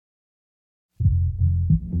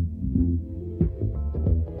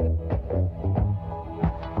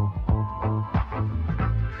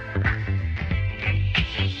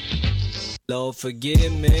Lord,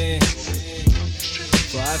 forgive me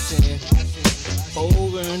for I sin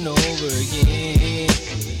over and over again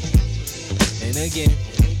and again.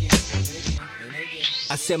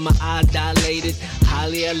 I said my eyes dilated,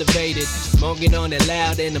 highly elevated, smoking on it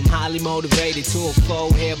loud and I'm highly motivated to a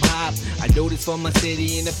full hip hop. I do this for my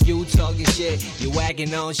city and if you talking shit, you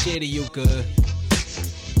whacking on shit or you could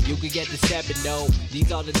get the stepping though.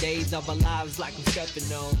 These are the days of our lives like I'm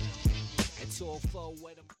stepping on.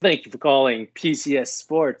 Thank you for calling PCS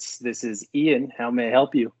Sports. This is Ian. How may I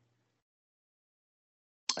help you?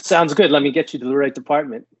 Sounds good. Let me get you to the right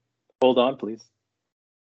department. Hold on, please.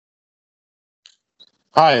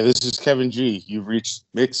 Hi, this is Kevin G. You've reached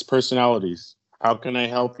Mixed Personalities. How can I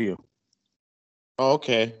help you? Oh,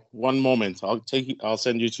 okay. One moment. I'll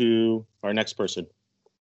send you to our next person.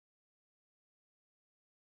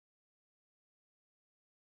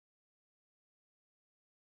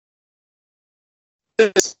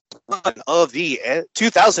 Of the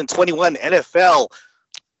 2021 NFL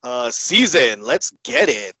season. Let's get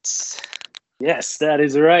it. Yes, that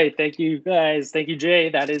is right. Thank you, guys. Thank you, Jay.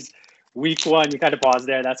 That is week one. You kind of paused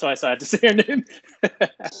there. That's why I had to say your name.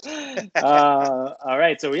 All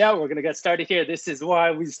right. So, yeah, we're going to get started here. This is why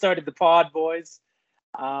we started the pod, boys.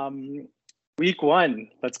 Week one.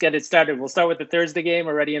 Let's get it started. We'll start with the Thursday game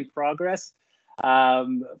already in progress,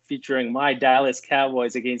 featuring my Dallas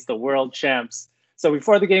Cowboys against the world champs. So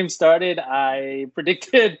before the game started, I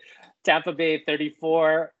predicted Tampa Bay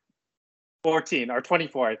 34-14 or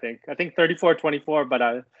 24, I think. I think 34-24, but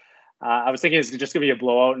I was thinking it's just going to be a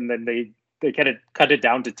blowout, and then they kind of cut it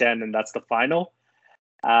down to 10, and that's the final.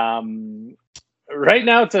 Right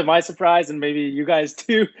now, to my surprise, and maybe you guys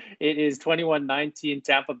too, it is 21-19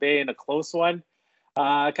 Tampa Bay in a close one.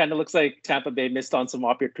 Kind of looks like Tampa Bay missed on some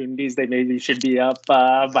opportunities. They maybe should be up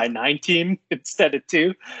by 19 instead of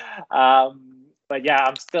 2. But yeah,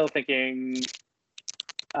 I'm still thinking,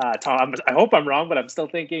 Tom, I hope I'm wrong, but I'm still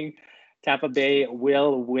thinking Tampa Bay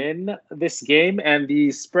will win this game. And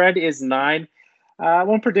the spread is 9. I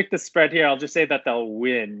won't predict the spread here. I'll just say that they'll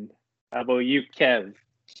win. How about you, Kev?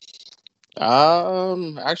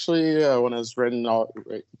 Actually, when I was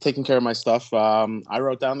taking care of my stuff, I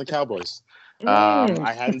wrote down the Cowboys.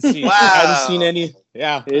 I hadn't seen any.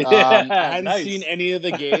 Yeah, I hadn't seen any of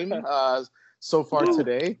the game so far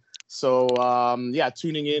today. So,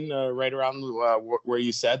 tuning in right around where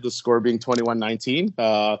you said the score being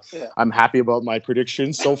 21-19. I'm happy about my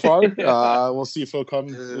predictions so far. We'll see if it'll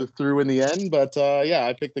come through in the end. But,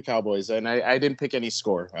 I picked the Cowboys, and I didn't pick any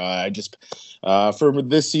score. I just for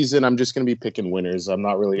this season, I'm just going to be picking winners. I'm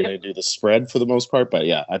not really going to do the spread for the most part. But,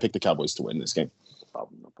 yeah, I picked the Cowboys to win this game. No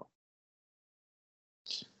problem.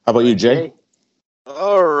 How about you, Jay?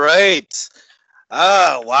 All right.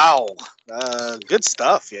 Wow. Good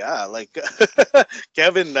stuff. Yeah. Like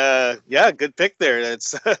Kevin, good pick there.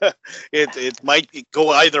 It's it might go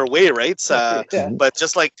either way, right? But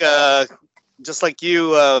just like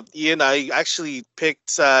you, Ian, I actually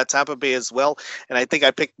picked Tampa Bay as well. And I think I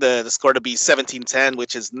picked the score to be 17-10,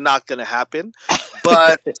 which is not going to happen.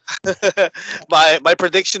 But my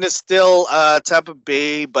prediction is still Tampa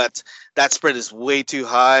Bay, but that spread is way too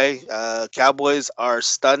high. Cowboys are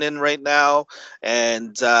stunning right now.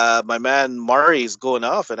 And my man Murray is going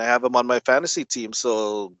off, and I have him on my fantasy team.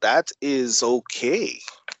 So that is okay.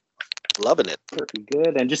 Loving it. Pretty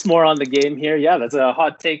good. And just more on the game here. Yeah, that's a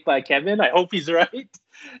hot take by Kevin. I hope he's right.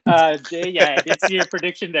 Jay, I did see your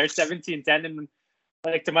prediction there, 17-10. And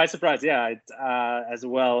like to my surprise, as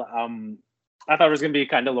well. I thought it was going to be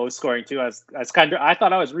kind of low scoring too. I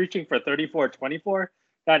thought I was reaching for 34-24.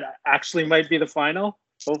 That actually might be the final.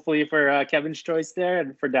 Hopefully for Kevin's choice there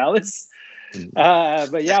and for Dallas.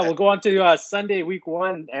 But yeah, we'll go on to Sunday, week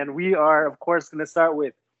 1. And we are, of course, going to start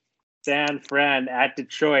with San Fran at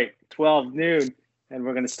Detroit, 12 noon. And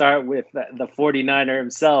we're going to start with the 49er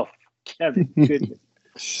himself, Kevin Goodman.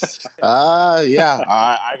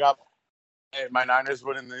 I got my Niners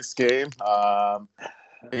winning this game.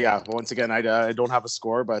 Once again, I don't have a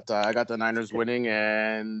score, but I got the Niners winning.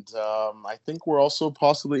 And I think we're also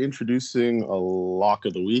possibly introducing a lock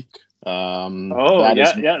of the week.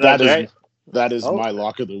 That is my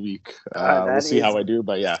lock of the week. We'll see how I do,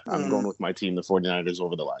 but I'm going with my team, the 49ers,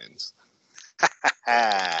 over the Lions.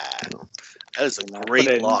 That is a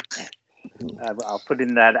great lock. I'll put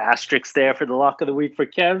in that asterisk there for the lock of the week for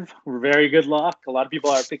Kev. Very good lock. A lot of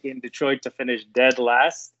people are picking Detroit to finish dead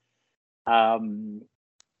last.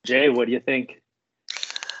 Jay, what do you think?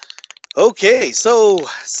 Okay, so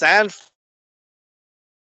some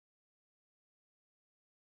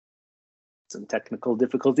technical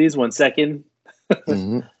difficulties. 1 second.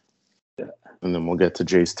 And then we'll get to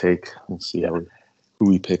Jay's take and see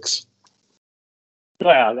who he picks.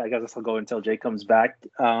 Well, I guess I'll go until Jay comes back.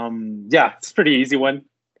 Yeah, it's a pretty easy one.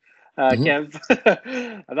 Kev,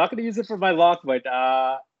 I'm not going to use it for my lock, but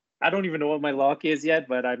I don't even know what my lock is yet.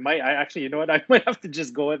 But I actually, you know what? I might have to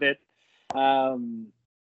just go with it. I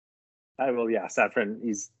will. Yeah, Safran.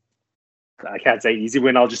 I can't say easy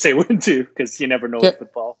win. I'll just say win too, because you never know with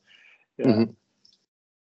football. Yeah. Mm-hmm.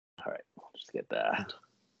 All right, I'll just get that.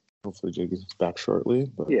 Hopefully, Jake is back shortly.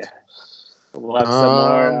 But yeah, we'll have some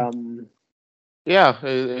more. Yeah,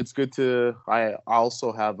 it's good to. I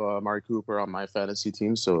also have Amari Cooper on my fantasy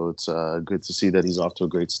team, so it's good to see that he's off to a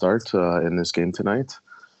great start in this game tonight.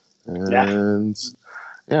 And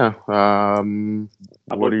what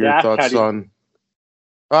are your thoughts on?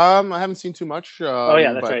 I haven't seen too much.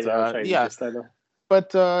 That's right. Yeah,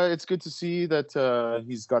 but it's good to see that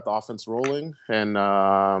he's got the offense rolling and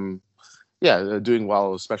doing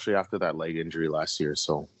well, especially after that leg injury last year.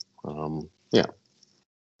 So yeah.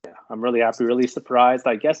 Yeah, I'm really happy, really surprised.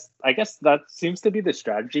 I guess that seems to be the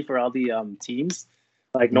strategy for all the teams.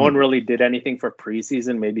 Like no one really did anything for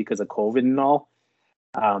preseason, maybe because of COVID and all.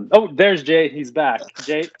 There's Jay. He's back.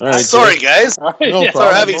 Jay. Right, sorry, guys. Right, no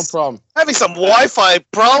problem. Having some Wi-Fi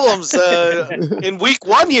problems in week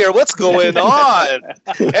 1 here. What's going on?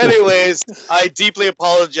 Anyways, I deeply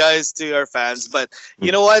apologize to our fans, but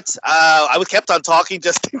you know what? I kept on talking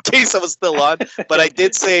just in case I was still on, but I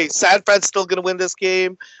did say San Fran's still going to win this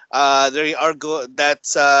game. They are that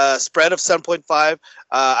spread of 7.5.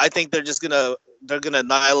 I think they're going to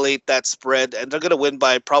annihilate that spread, and they're going to win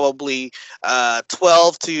by probably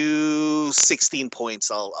 12 to 16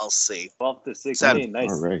 points, I'll say. 12 to 16,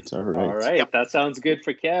 nice. All right. All right, yep. That sounds good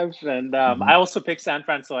for Kev. And I also picked San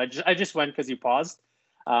Fran, so I just went because you paused.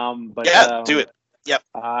 But do it. Yep.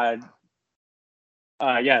 So I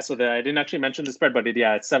didn't actually mention the spread, but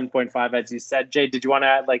it's 7.5 as you said. Jay, did you want to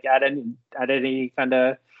add any kind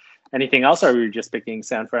of anything else, or were you just picking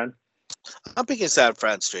San Fran? I'm picking San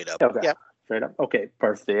Fran straight up. Okay. Yeah. Straight up. Okay,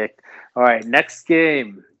 perfect. All right, next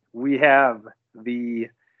game we have the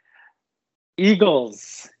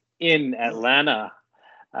Eagles in Atlanta.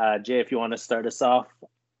 Jay, if you want to start us off.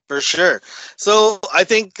 For sure. So I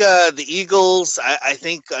think the Eagles. I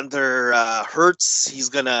think under Hurts, he's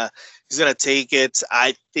gonna take it.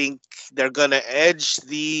 I think they're gonna edge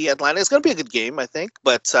the Atlanta. It's gonna be a good game, I think.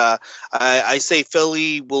 But I say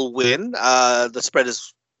Philly will win. The spread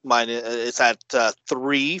is. It's at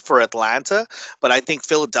 3 for Atlanta, but I think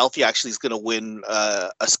Philadelphia actually is going to win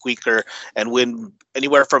a squeaker and win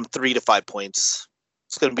anywhere from 3 to 5 points.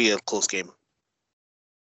 It's going to be a close game.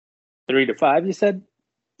 3 to 5, you said?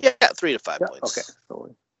 Yeah, 3 to 5 points.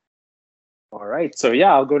 Okay. All right. So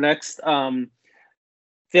I'll go next.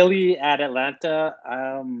 Philly at Atlanta.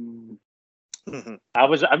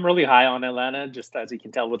 I'm really high on Atlanta, just as you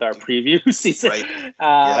can tell with our preview season,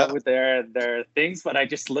 right. With their things. But I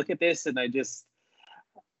just look at this and I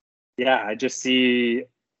see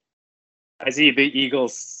the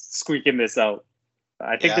Eagles squeaking this out.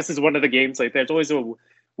 I think this is one of the games. There's always a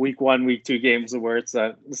week 1, week 2 games where it's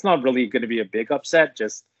not really going to be a big upset.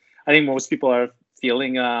 Just I think most people are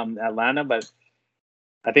feeling Atlanta, but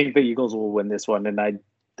I think the Eagles will win this one, and I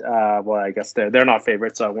guess they're not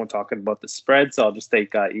favorites, so I won't talk about the spread. So I'll just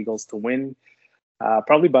take Eagles to win,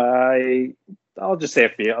 probably by, I'll just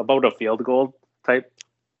say about a field goal type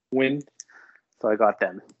win. So I got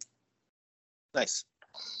them. Nice.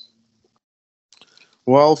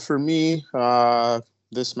 Well, for me,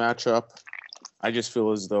 this matchup, I just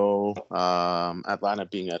feel as though Atlanta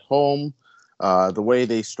being at home, the way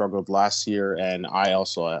they struggled last year, and I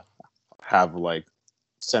also have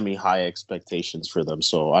semi-high expectations for them.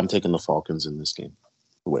 So I'm taking the Falcons in this game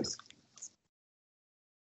to win.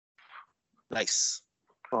 Nice.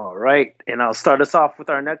 All right. And I'll start us off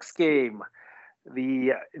with our next game.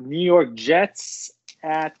 The New York Jets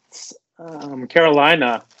at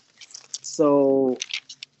Carolina. So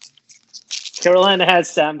Carolina has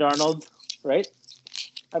Sam Darnold, right?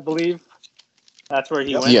 I believe that's where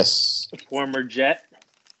he went. Yes. Former Jet.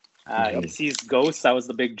 He sees ghosts. That was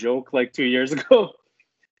the big joke 2 years ago.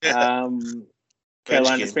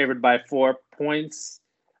 Carolina's favored by 4 points.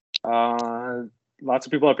 Lots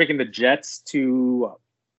of people are picking the Jets to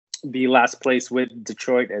be last place with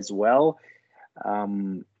Detroit as well.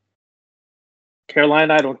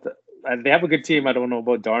 Carolina, they have a good team. I don't know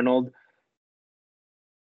about Darnold,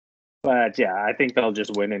 but I think they'll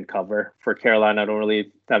just win and cover. For Carolina, I don't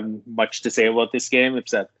really have much to say about this game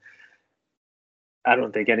except I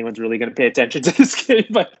don't think anyone's really going to pay attention to this game,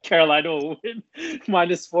 but Carolina will win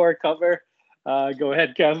 -4 cover. Go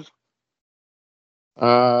ahead, Kev.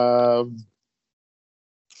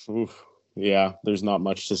 Yeah, there's not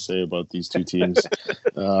much to say about these two teams.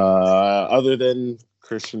 Other than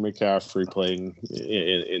Christian McCaffrey playing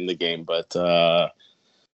in the game, but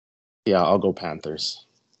yeah, I'll go Panthers.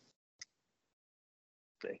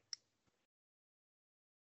 Okay.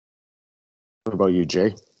 What about you,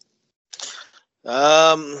 Jay?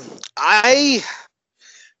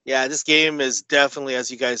 This game is definitely, as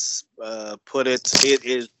you guys put it,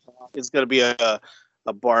 it's going to be a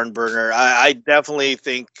barn burner. I definitely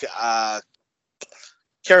think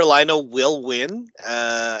Carolina will win,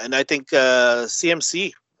 and I think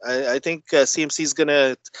CMC. I think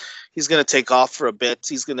CMC he's gonna take off for a bit.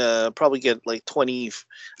 He's gonna probably get like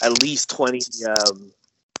at least 20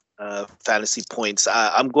 fantasy points.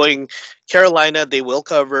 I'm going Carolina. They will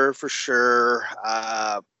cover for sure.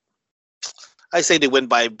 I say they win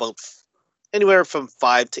by about anywhere from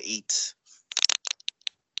 5 to 8.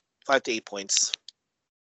 5 to 8 points.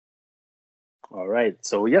 All right.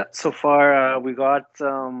 So so far we got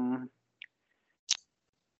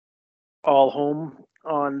all home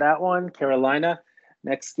on that one. Carolina.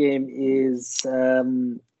 Next game is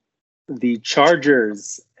the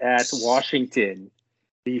Chargers at Washington,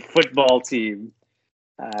 the football team.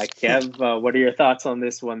 Kev, what are your thoughts on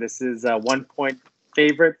this one? This is a 1-point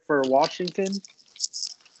favorite for Washington.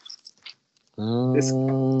 Let's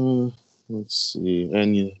see.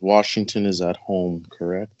 And Washington is at home,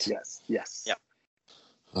 correct? Yes. Yeah.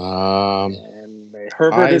 And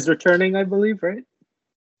Herbert is returning, I believe, right?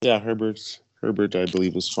 Yeah, Herbert, I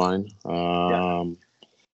believe, is fine. I'm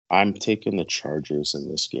taking the Chargers in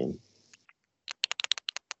this game.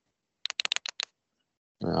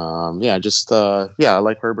 I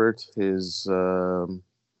like Herbert. He's very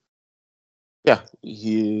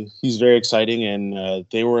exciting, and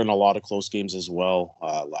they were in a lot of close games as well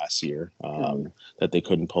last year that they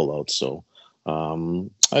couldn't pull out. So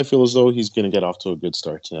I feel as though he's going to get off to a good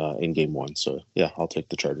start in game 1. So yeah, I'll take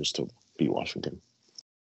the Chargers to beat Washington.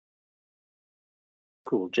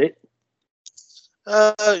 Cool, Jake.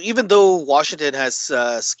 Even though Washington has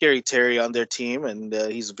Scary Terry on their team, and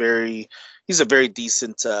he's a very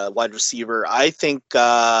decent wide receiver, I think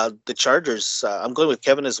the Chargers. I'm going with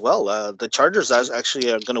Kevin as well. The Chargers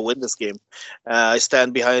actually are going to win this game. I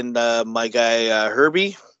stand behind my guy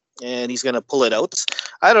Herbie, and he's going to pull it out.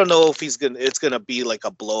 I don't know if it's going to be like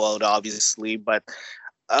a blowout, obviously, but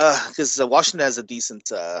because Washington has a decent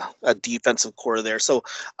a defensive core there, so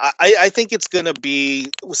I think it's going to be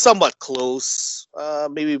somewhat close.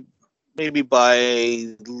 Maybe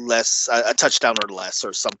by less, a touchdown or less,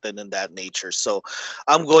 or something in that nature. So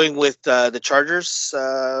I'm going with the Chargers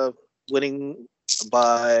winning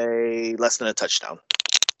by less than a touchdown.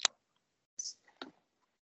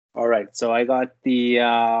 All right, so I got the.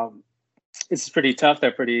 This is pretty tough.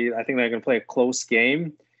 I think they're going to play a close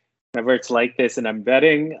game. Whenever it's like this and I'm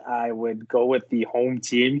betting, I would go with the home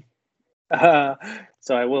team. So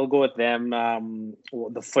I will go with them.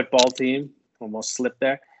 The football team. Almost slipped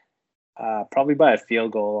there. Probably by a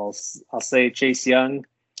field goal. I'll say Chase Young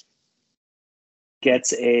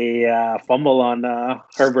gets a fumble on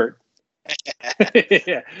Herbert.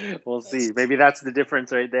 Yeah, we'll see. Maybe that's the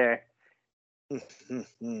difference right there.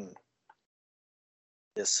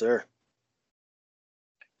 Yes, sir.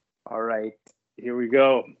 All right, here we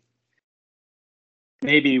go.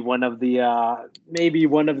 Maybe one of the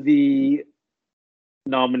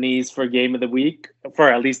nominees for game of the week, for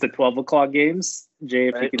at least the 12 o'clock games. Jay,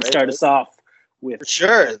 if you can start us off with for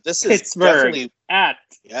sure. This is Pittsburgh definitely at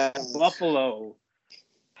Buffalo.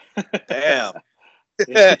 Damn.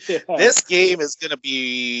 This game is going to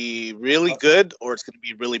be really good, or it's going to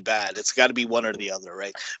be really bad. It's got to be one or the other,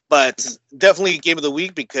 right? But definitely game of the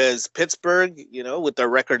week, because Pittsburgh, with their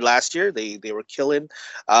record last year, they were killing.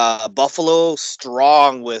 Buffalo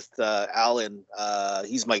strong with Allen.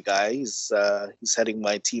 He's my guy. He's heading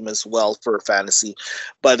my team as well for fantasy.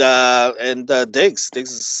 But Diggs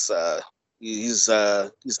is.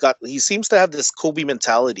 He seems to have this Kobe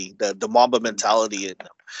mentality, the Mamba mentality in him.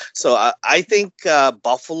 So I think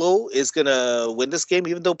Buffalo is gonna win this game,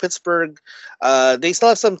 even though Pittsburgh, they still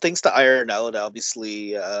have some things to iron out,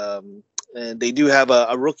 obviously, and they do have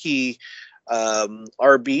a rookie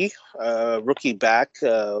RB, rookie back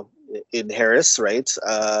in Harris, right?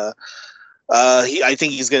 I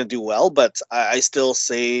think he's going to do well, but I still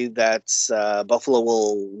say that Buffalo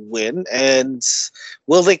will win. And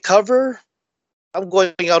will they cover? I'm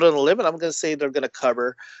going out on a limb, and I'm going to say they're going to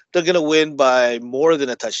cover. They're going to win by more than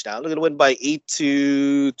a touchdown. They're going to win by 8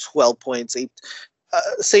 to 12 points.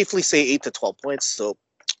 Safely say 8 to 12 points. So,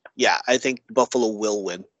 yeah, I think Buffalo will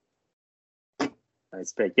win.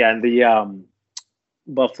 Nice pick. Yeah, and the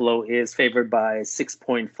Buffalo is favored by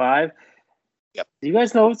 6.5. Yep. Do you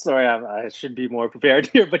guys know? Sorry, I should be more prepared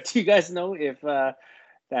here, but do you guys know if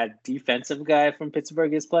that defensive guy from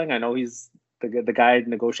Pittsburgh is playing. I know he's the guy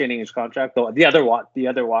negotiating his contract. The other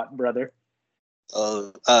Watt brother.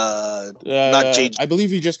 Not J. I believe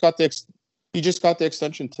he just got the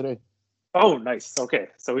extension today. Oh, nice. Okay,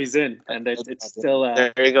 so he's in, and it's still.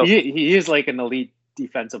 There you go. He is like an elite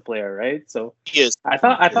defensive player, right? So He is. I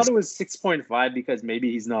thought it was 6.5 because maybe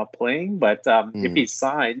he's not playing, but if he's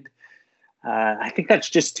signed, I think that's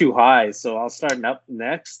just too high. So I'll start up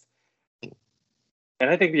next. And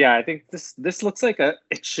I think this looks like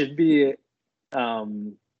it should be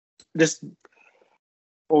just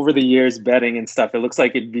over the years betting and stuff. It looks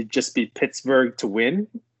like it'd just be Pittsburgh to win.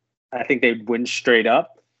 I think they'd win straight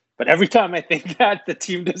up. But every time I think that, the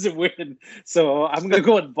team doesn't win. So I'm going to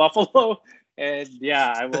go with Buffalo. And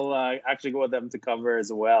yeah, I will actually go with them to cover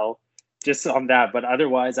as well, just on that. But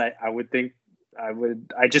otherwise, I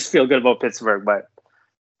just feel good about Pittsburgh. But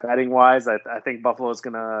betting wise, I think Buffalo is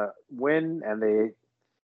going to win. And they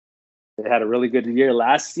had a really good year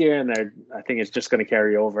last year. And I think it's just going to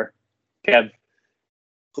carry over. Kev.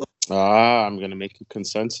 I'm gonna make a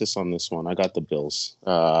consensus on this one. I got the Bills.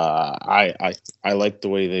 I like the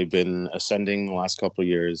way they've been ascending the last couple of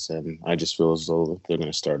years, and I just feel as though they're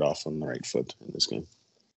gonna start off on the right foot in this game.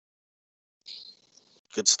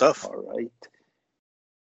 Good stuff.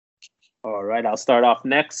 All right. I'll start off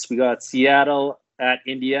next. We got Seattle at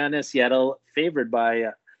Indiana. Seattle favored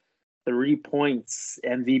by 3 points.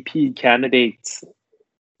 MVP candidate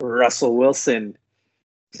Russell Wilson.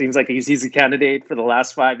 Seems like he's a candidate for the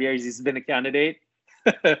last 5 years. He's been a candidate.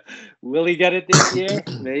 Will he get it this year?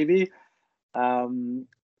 Maybe.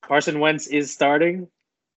 Carson Wentz is starting.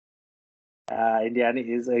 Indiana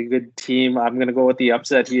is a good team. I'm going to go with the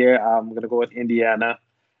upset here. I'm going to go with Indiana.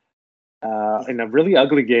 In a really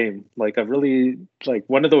ugly game. Like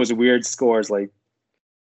one of those weird scores, like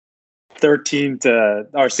 16 to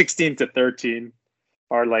 13,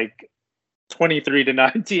 or like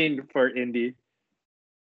 23-19 for Indy.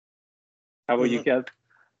 How about you, Kev?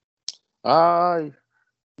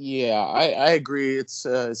 Yeah, I agree. It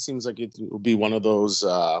seems like it will be one of those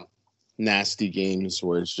nasty games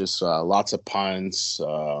where it's just lots of punts,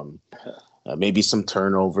 maybe some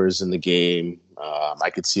turnovers in the game. I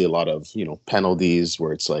could see a lot of penalties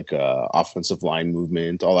where it's like offensive line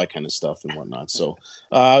movement, all that kind of stuff and whatnot. So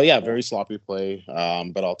very sloppy play.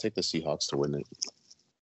 But I'll take the Seahawks to win it.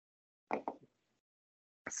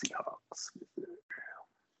 Seahawks.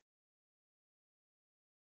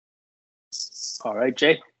 All right,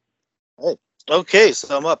 Jay. Okay,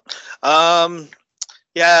 so I'm up.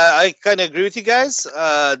 I kind of agree with you guys.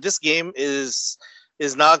 This game is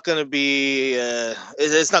not going to be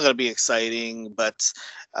it's not going to be exciting, but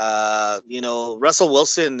Russell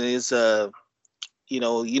Wilson is you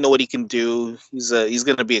know what he can do. He's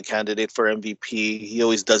going to be a candidate for MVP. He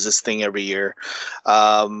always does this thing every year.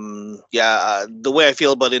 The way I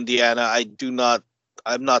feel about Indiana,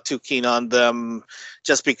 I'm not too keen on them,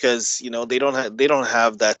 just because they don't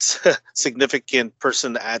have that significant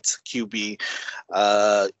person at QB.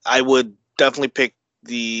 I would definitely pick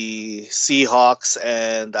the Seahawks,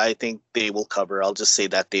 and I think they will cover. I'll just say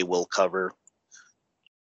that they will cover.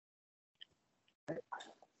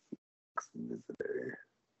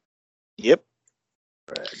 Yep.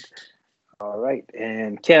 All right,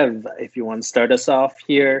 and Kev, if you want to start us off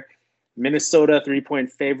here, Minnesota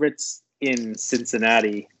 3-point favorites in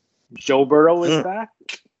Cincinnati. Joe Burrow is back?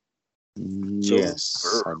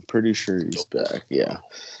 Yes, I'm pretty sure he's back. Yeah.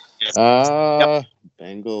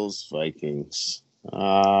 Bengals, Vikings.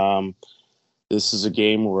 This is a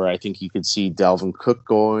game where I think you could see Dalvin Cook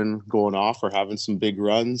going off or having some big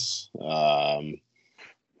runs. I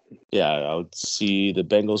would see the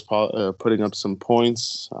Bengals putting up some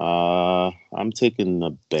points. I'm taking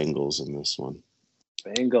the Bengals in this one.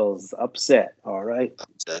 Bengals upset. All right.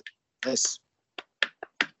 Upset. Nice.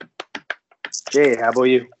 Jay, how about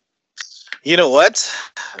you? You know what?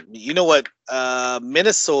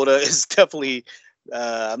 Minnesota is definitely.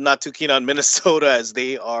 I'm not too keen on Minnesota, as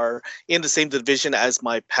they are in the same division as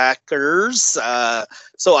my Packers.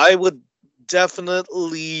 So I would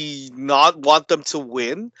definitely not want them to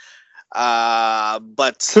win.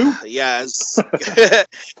 But yeah,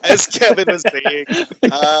 as Kevin was saying,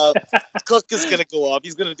 Cook is gonna go off.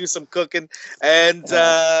 He's gonna do some cooking, and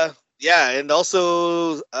and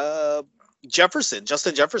also Justin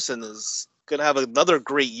Jefferson is gonna have another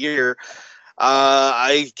great year.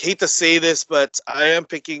 I hate to say this, but I am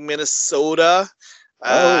picking Minnesota.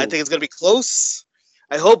 I think it's gonna be close.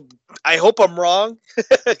 I hope I'm wrong,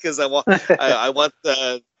 because I want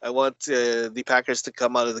the Packers to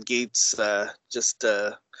come out of the gates just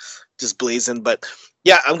blazing. But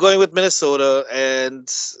Yeah, I'm going with Minnesota,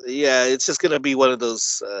 and yeah, it's just gonna be one of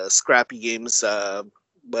those scrappy games.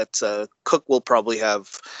 But Cook will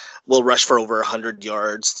rush for over 100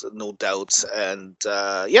 yards, no doubts, and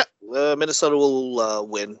Minnesota will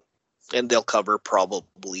win, and they'll cover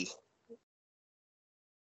probably.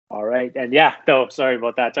 All right, and yeah, no, sorry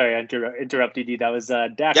about that. Sorry, I interrupted you. That was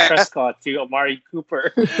Dak Prescott to Amari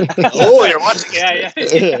Cooper. Oh, you're watching it.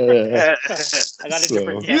 Yeah. I got a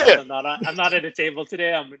different channel. I'm not at a table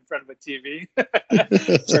today. I'm in front of a TV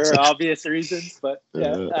for obvious reasons. But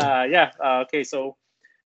okay, so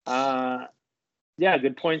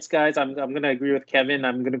good points, guys. I'm gonna agree with Kevin.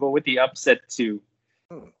 I'm gonna go with the upset too.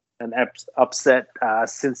 An upset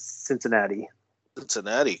Cincinnati.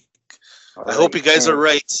 I hope you guys are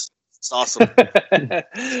right. It's awesome.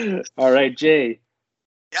 All right, Jay.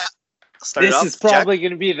 Yeah. This is probably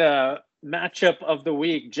going to be the matchup of the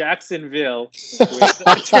week. Jacksonville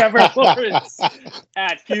with Trevor Lawrence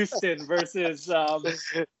at Houston versus who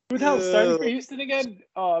the hell started for Houston again?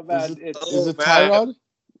 Oh man, is it Tyrod?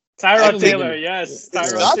 Tyrod Taylor, yes.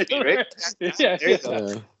 Tyrod Taylor. Right? Yeah.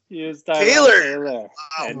 He is Tyrod Taylor. Wow.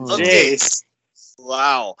 And Jay.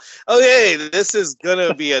 Wow. Okay, this is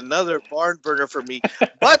gonna be another barn burner for me.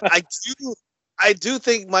 But I do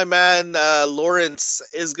think my man Lawrence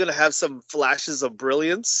is gonna have some flashes of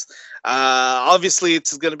brilliance. Obviously,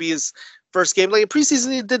 it's gonna be his first game. Like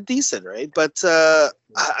preseason, he did decent, right? But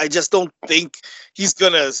I just don't think he's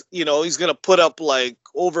gonna put up like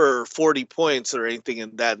over 40 points or anything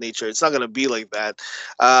in that nature. It's not gonna be like that.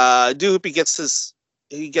 I do hope he gets his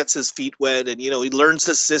feet wet, and he learns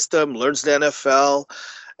the system, learns the NFL,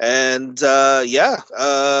 and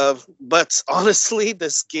but honestly,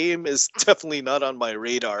 this game is definitely not on my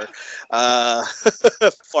radar.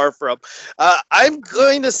 Far from. I'm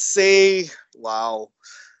going to say, wow,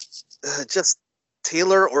 just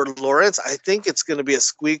Taylor or Lawrence. I think it's going to be a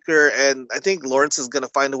squeaker, and I think Lawrence is going to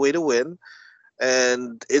find a way to win,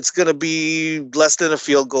 and it's going to be less than a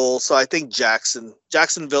field goal. So I think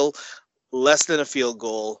Jacksonville. Less than a field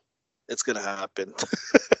goal, it's going to happen.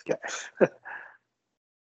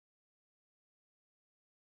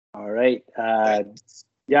 All right.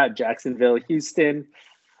 Jacksonville, Houston.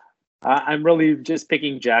 I'm really just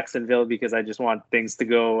picking Jacksonville because I just want things to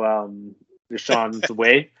go Deshaun's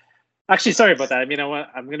way. Actually, sorry about that. I mean,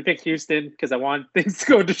 I'm going to pick Houston because I want things to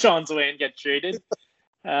go Deshaun's way and get traded.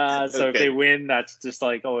 So if they win, that's just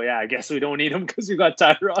like, oh yeah, I guess we don't need him because we got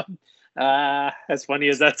Tyrod. As funny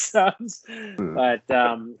as that sounds, but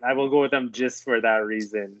I will go with them just for that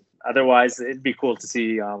reason. Otherwise, it'd be cool to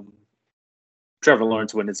see Trevor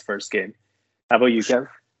Lawrence win his first game. How about you, Kev?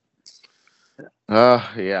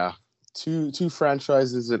 Yeah, two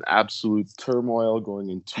franchises in absolute turmoil, going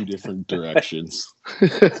in two different directions.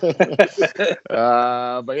 But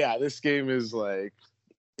yeah, this game is like.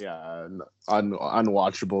 Yeah,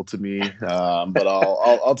 unwatchable to me. But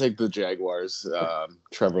I'll take the Jaguars.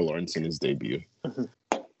 Trevor Lawrence in his debut.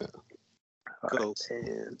 Cool.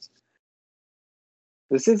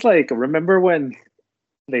 This is like, remember when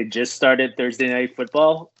they just started Thursday Night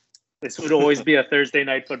Football? This would always be a Thursday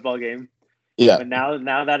Night Football game. Yeah. But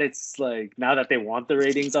now that it's like, now that they want the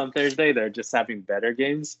ratings on Thursday, they're just having better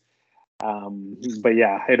games. But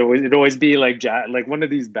yeah, it always be like one of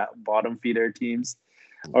these bottom feeder teams.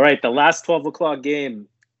 All right, the last 12 o'clock game,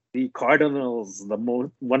 the Cardinals,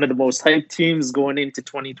 one of the most hyped teams going into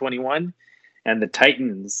 2021, and the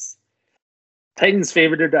Titans. Titans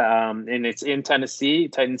favored, and it's in Tennessee.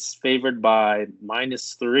 Titans favored by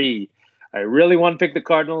 -3. I really want to pick the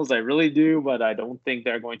Cardinals. I really do, but I don't think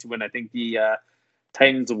they're going to win. I think the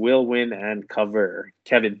Titans will win and cover.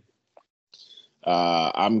 Kevin?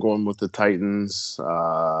 I'm going with the Titans.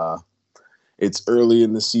 It's early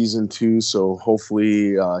in the season too, so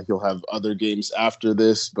hopefully he'll have other games after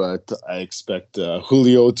this, but I expect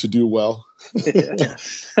Julio to do well.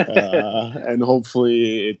 And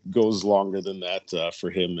hopefully it goes longer than that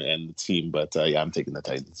for him and the team. But I'm taking the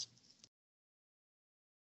Titans.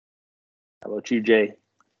 How about you, Jay?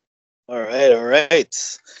 All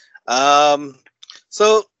right.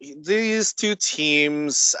 So these two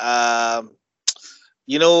teams,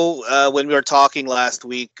 when we were talking last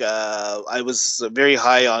week, I was very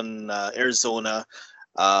high on Arizona.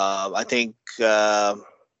 I think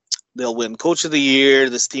they'll win Coach of the Year.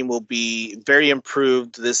 This team will be very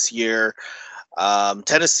improved this year.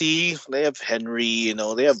 Tennessee, they have Henry,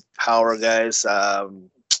 they have power guys.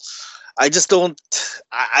 I just don't.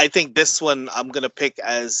 I think this one I'm going to pick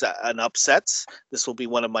as an upset. This will be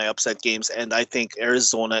one of my upset games, and I think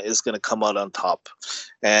Arizona is going to come out on top.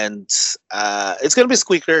 And it's going to be a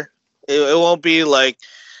squeaker. It won't be like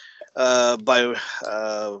by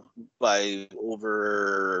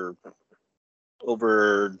over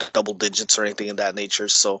double digits or anything in that nature.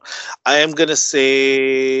 So I am gonna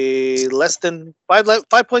say less than 5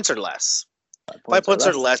 points or less. 5 points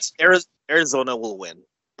or less. Arizona will win.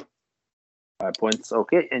 5 points.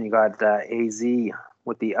 Okay, and you got AZ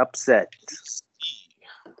with the upset.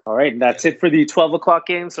 All right, and that's it for the 12 o'clock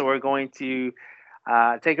game. So we're going to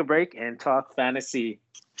take a break and talk fantasy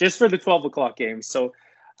just for the 12 o'clock game. So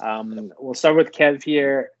we'll start with Kev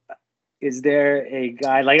here. Is there a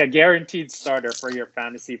guy, like a guaranteed starter for your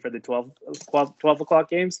fantasy for the 12 o'clock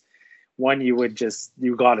games? One you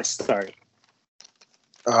got to start.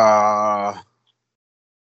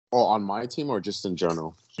 On my team or just in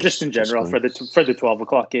general? Just in general for the 12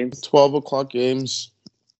 o'clock games. 12 o'clock games.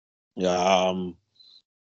 You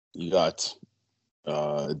got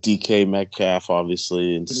DK Metcalf,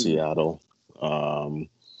 obviously, in Seattle. Who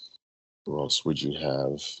else would you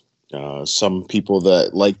have? Some people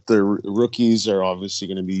that like the rookies are obviously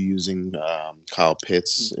going to be using Kyle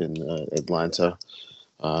Pitts in Atlanta.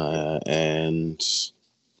 And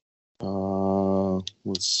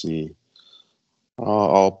let's see.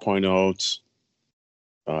 I'll point out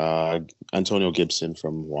Antonio Gibson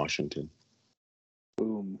from Washington.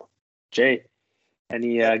 Boom. Jay,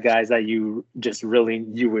 any guys that you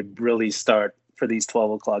would really start for these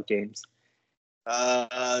 12 o'clock games?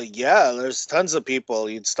 Yeah, there's tons of people.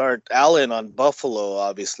 You'd start Allen on Buffalo,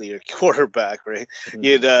 obviously your quarterback, right? Mm-hmm.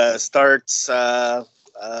 You'd start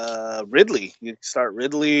Ridley. You'd start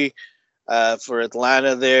Ridley for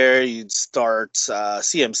Atlanta there. You'd start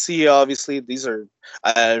CMC, obviously. These are,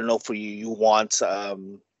 I don't know for you want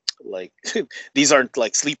like these aren't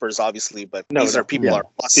like sleepers, obviously, but these are people are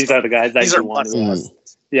must. These are the guys that you want to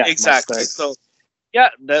yeah, exactly. So yeah,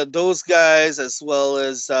 those guys, as well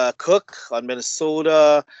as Cook on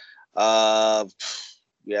Minnesota. Yeah.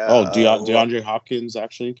 DeAndre Hopkins,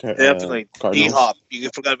 actually. Definitely. D-Hop.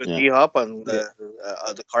 You forgot about D-Hop on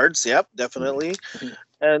the cards. Yep, definitely.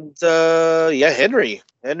 And Henry.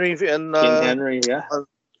 Henry and Henry,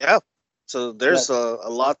 yeah. So there's a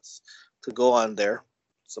lot to go on there.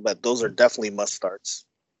 So, but those are definitely must starts.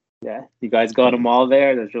 Yeah, you guys got them all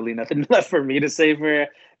there. There's really nothing left for me to say for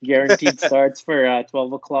guaranteed starts for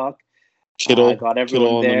 12 o'clock. Kittle, got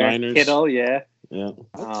everyone there. The Niners. Kittle, yeah. Yeah.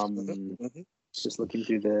 Just looking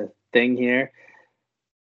through the thing here.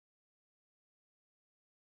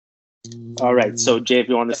 All right, so Jay, if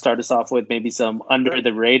you want to start us off with maybe some under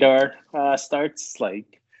the radar starts,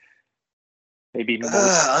 like maybe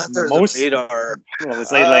most radar. Well, let's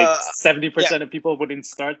say like 70% of people wouldn't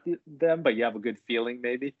start them, but you have a good feeling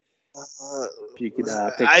maybe. If you could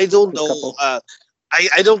pick I don't know.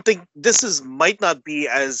 I don't think this might not be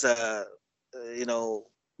as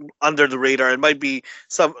under the radar. It might be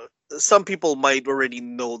some people might already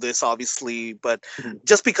know this, obviously, but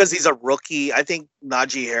just because he's a rookie, I think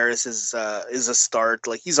Najee Harris is a start.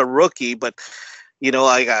 Like, he's a rookie, but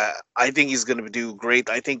I think he's going to do great.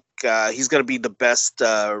 I think he's going to be the best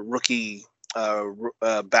rookie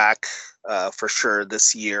back for sure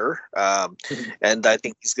this year, and I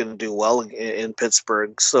think he's going to do well in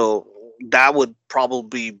Pittsburgh. So that would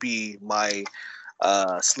probably be my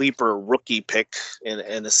sleeper rookie pick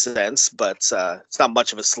in a sense, but it's not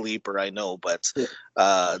much of a sleeper, I know, but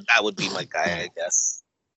that would be my guy, I guess.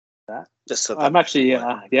 Just so I'm actually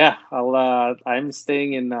I'm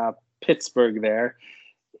staying in Pittsburgh there,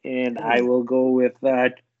 and I will go with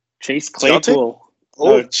Chase Claypool.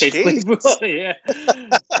 Chase Claypool, yeah.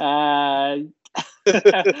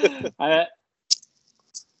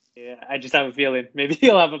 I just have a feeling maybe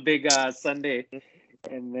he'll have a big Sunday,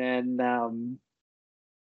 and then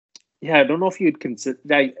I don't know if you'd consider.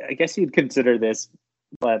 I guess you'd consider this,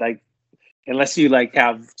 but unless you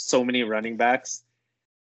have so many running backs,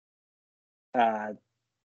 would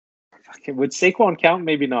Saquon count?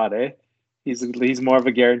 Maybe not. He's more of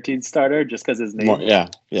a guaranteed starter just because his name.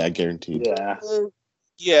 Guaranteed.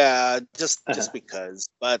 Yeah, just because.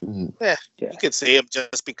 But you could say him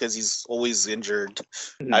just because he's always injured.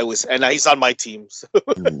 And he's on my team. So.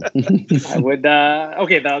 I would.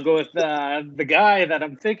 Okay, then I'll go with the guy that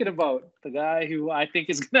I'm thinking about. The guy who I think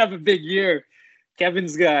is gonna have a big year.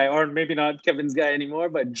 Kevin's guy, or maybe not Kevin's guy anymore,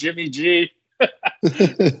 but Jimmy G.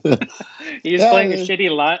 He's playing a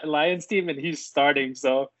shitty Lions team, and he's starting.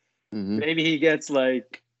 So maybe he gets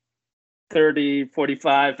 30,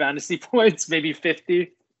 45 fantasy points, maybe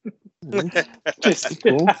 50.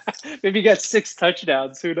 Maybe he gets 6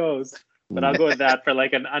 touchdowns. Who knows? But I'll go with that for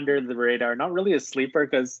an under the radar. Not really a sleeper,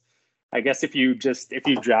 because I guess if you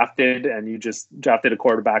drafted a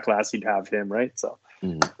quarterback last, you'd have him, right? So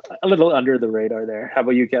a little under the radar there. How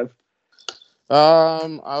about you, Kev?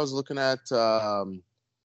 I was looking at.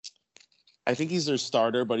 I think he's their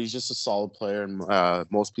starter, but he's just a solid player, and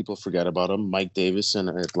most people forget about him. Mike Davis in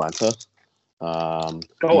Atlanta. I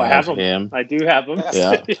have him. I do have him.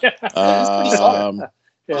 Yeah, He's pretty solid.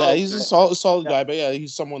 Yeah, he's a solid guy, but yeah,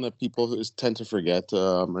 he's someone that people tend to forget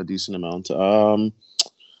a decent amount.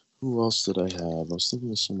 Who else did I have? I was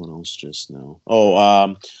thinking of someone else just now.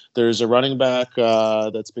 There's a running back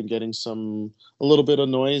that's been getting a little bit of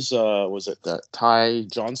noise. Was it that Ty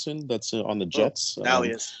Johnson that's on the Jets? Now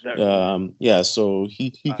he is. Yeah, so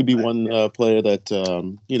he could be one player that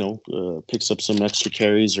picks up some extra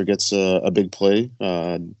carries or gets a big play.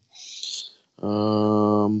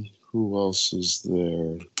 Who else is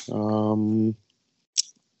there?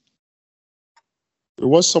 There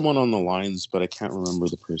was someone on the lines, but I can't remember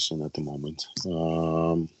the person at the moment.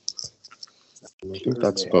 I think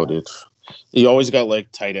that's about it. You always got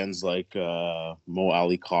like tight ends like Mo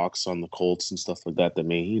Ali Cox on the Colts and stuff like that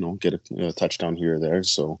may get a touchdown here or there.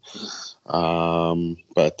 So,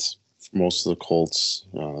 but for most of the Colts,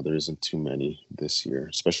 there isn't too many this year,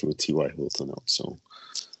 especially with T.Y. Hilton out. So,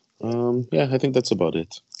 I think that's about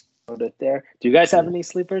it. There. Do you guys have any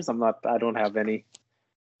sleepers? I don't have any.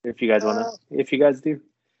 If you guys if you guys do,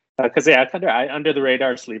 because under the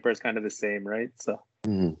radar sleeper is kind of the same, right? So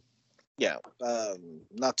yeah,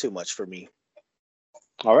 not too much for me.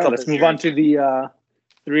 All right, let's move on to the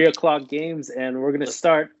 3:00 games, and we're gonna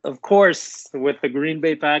start, of course, with the Green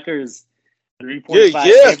Bay Packers, 3.5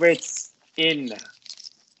 favorites in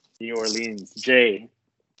New Orleans. Jay,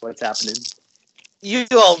 what's happening? You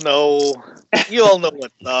all know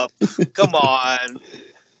what's up. Come on.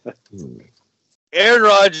 Aaron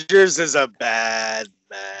Rodgers is a bad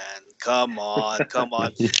man. Come on.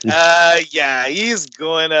 He's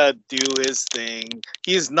going to do his thing.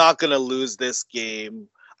 He's not going to lose this game.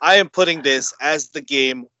 I am putting this as the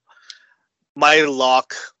game. My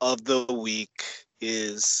lock of the week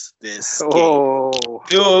is this game.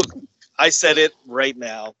 I said it right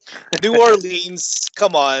now. New Orleans,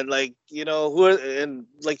 come on, we're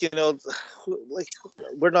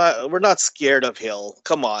not scared of Hill.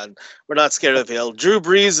 Come on, we're not scared of Hill. Drew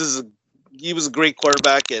Brees was a great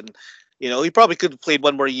quarterback, and he probably could have played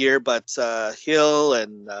one more year, but Hill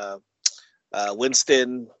and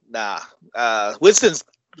Winston, Winston's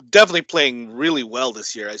definitely playing really well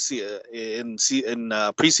this year. I see it in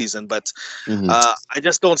preseason, but I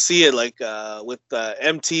just don't see it with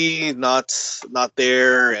MT not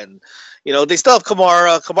there, and they still have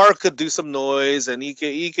Kamara. Kamara could do some noise, and he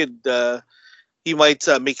might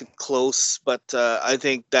make it close, but I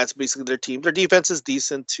think that's basically their team. Their defense is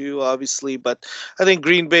decent too, obviously, but I think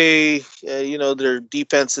Green Bay, their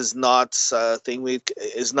defense is not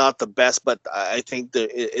is not the best, but I think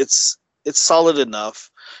it's solid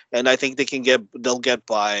enough, and I think they'll get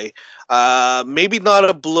by. Maybe not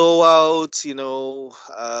a blowout,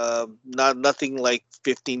 nothing like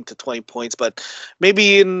 15 to 20 points, but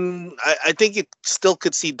maybe I think it still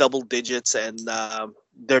could see double digits, and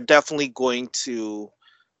they're definitely going to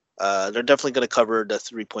cover the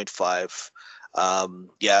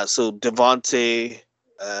 3.5. So Devontae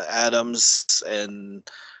Adams and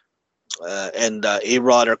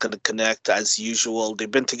A-Rod are going to connect as usual.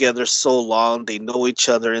 They've been together so long. They know each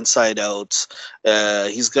other inside out.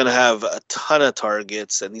 He's going to have a ton of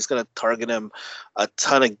targets, and he's going to target him a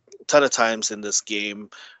ton of times in this game.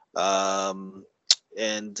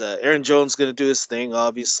 And Aaron Jones is going to do his thing,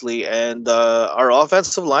 obviously. And our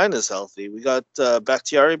offensive line is healthy. We got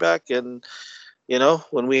Bakhtiari back, and,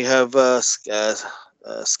 when we have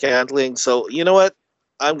Scantling. So, you know what?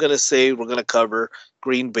 I'm going to say we're going to cover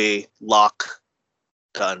Green Bay, lock,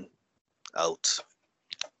 done, out.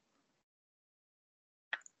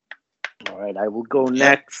 All right, I will go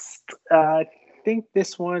next. I think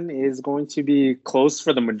this one is going to be close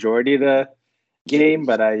for the majority of the game,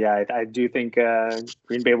 but I do think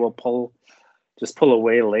Green Bay will pull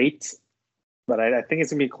away late. But I think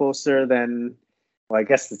it's going to be closer than, I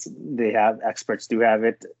guess experts do have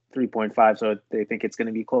it 3.5, so they think it's going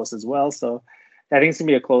to be close as well. So I think it's going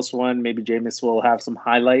to be a close one. Maybe Jameis will have some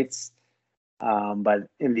highlights. But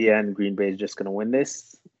in the end, Green Bay is just going to win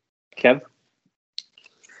this. Kev?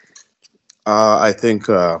 I think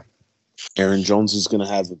Aaron Jones is going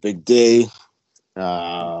to have a big day.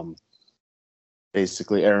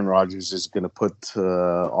 Basically, Aaron Rodgers is going to put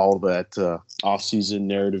all that off-season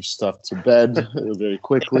narrative stuff to bed very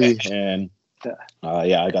quickly. And,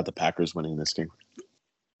 I got the Packers winning this game.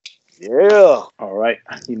 Yeah. All right.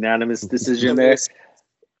 Unanimous decision there.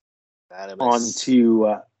 On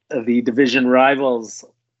to the division rivals,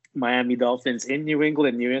 Miami Dolphins in New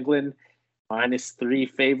England. New England -3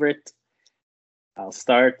 favorite. I'll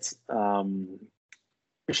start.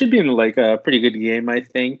 It should be in like a pretty good game, I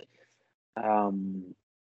think. I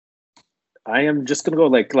am just gonna go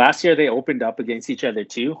like last year they opened up against each other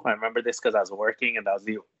too. I remember this because I was working and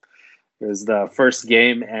it was the first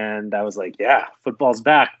game, and I was like, yeah, football's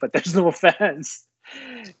back, but there's no fans.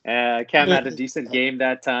 Cam had a decent game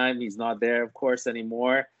that time. He's not there, of course,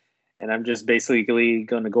 anymore. And I'm just basically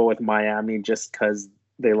going to go with Miami just because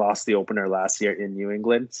they lost the opener last year in New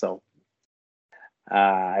England. So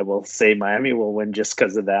I will say Miami will win just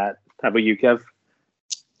because of that. How about you, Kev?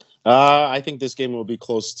 I think this game will be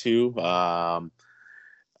close too.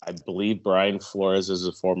 I believe Brian Flores is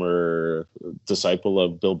a former disciple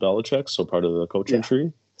of Bill Belichick, so part of the coaching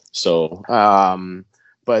tree. So,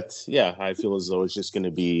 but yeah, I feel as though it's just going to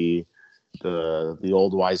be the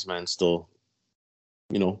old wise man still,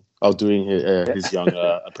 outdoing his young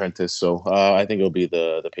apprentice. So I think it'll be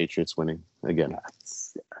the Patriots winning again.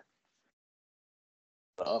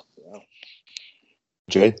 Oh, yeah.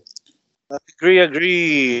 Jay?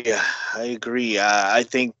 Agree. I agree. I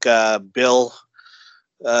think Bill's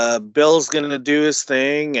going to do his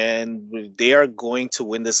thing, and they are going to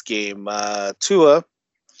win this game. Tua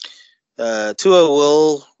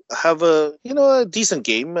will have a decent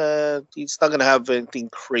game. He's not going to have anything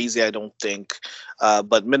crazy, I don't think.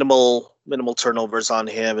 But minimal turnovers on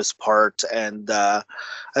his part, and I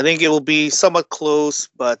think it will be somewhat close.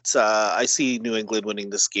 But I see New England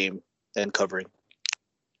winning this game and covering.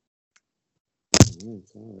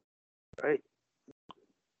 Right.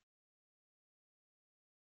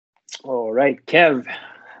 All right, Kev.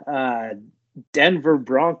 Denver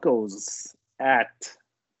Broncos at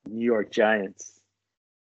New York Giants.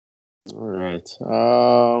 All right.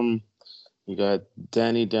 You got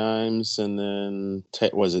Danny Dimes and then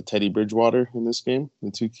was it Teddy Bridgewater in this game?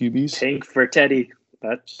 The two QBs. Tank for Teddy.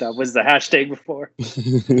 That was the hashtag before.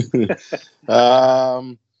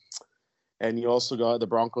 And you also got the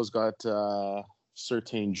Broncos got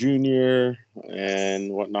Surtain Jr.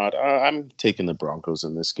 and whatnot. I'm taking the Broncos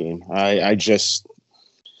in this game. I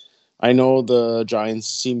know the Giants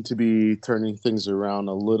seem to be turning things around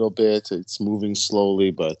a little bit. It's moving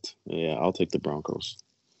slowly, but yeah, I'll take the Broncos.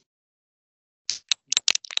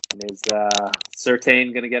 And is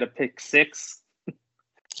Surtain going to get a pick six?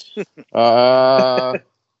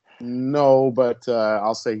 No, but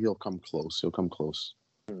I'll say he'll come close.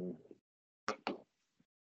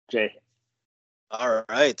 Jay. All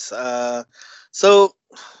right. So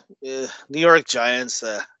New York Giants.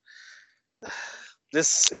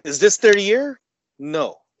 Is this their year?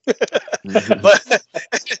 No. But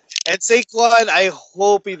and Saquon, I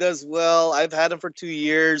hope he does well. I've had him for 2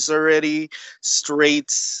 years already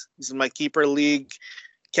straight. He's in my keeper league.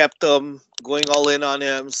 Kept him going all in on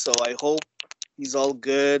him. So I hope he's all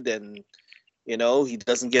good and he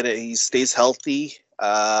doesn't get it. He stays healthy.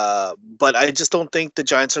 But I just don't think the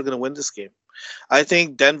Giants are going to win this game. I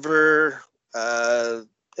think Denver,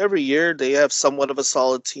 every year they have somewhat of a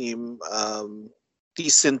solid team,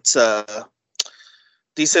 decent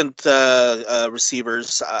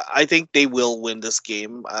receivers. I think they will win this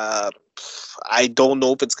game. I don't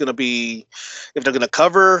know if they're going to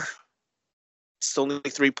cover. It's only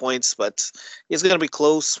 3 points, but it's going to be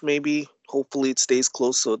close. Maybe, hopefully, it stays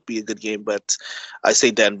close, so it'd be a good game. But I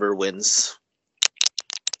say Denver wins.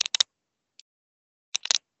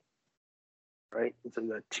 Right, so we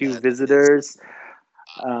got two visitors.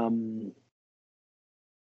 I'm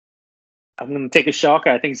going to take a shocker.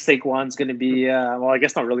 I think Saquon's going to be, I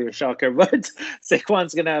guess not really a shocker, but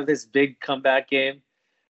Saquon's going to have this big comeback game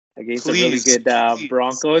against a really good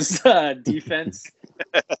Broncos defense.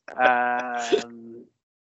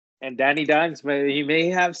 And Danny Dimes, he may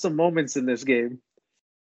have some moments in this game.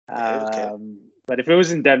 Okay. But if it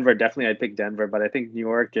was in Denver, definitely I'd pick Denver. But I think New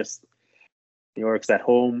York's at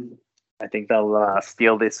home. I think they'll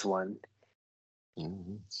steal this one.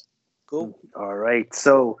 Mm-hmm. Cool. All right.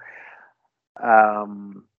 So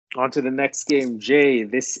on to the next game, Jay.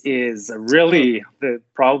 This is really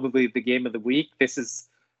probably the game of the week.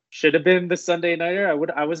 Should have been the Sunday nighter.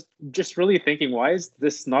 I was just really thinking, why is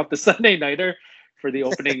this not the Sunday nighter for the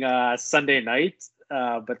opening Sunday night?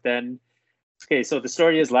 But then, okay, so the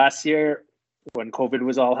story is last year when COVID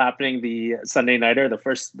was all happening, the Sunday nighter,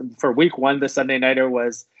 for week one, the Sunday nighter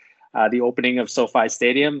was the opening of SoFi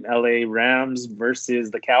Stadium, LA Rams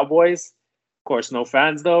versus the Cowboys. Of course, no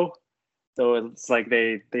fans though. So it's like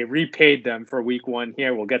they repaid them for week one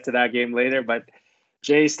here. We'll get to that game later. But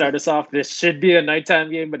Jay, start us off. This should be a nighttime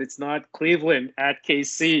game, but it's not. Cleveland at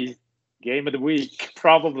KC. Game of the week,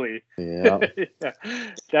 probably. Yeah.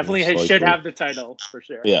 Definitely should have the title for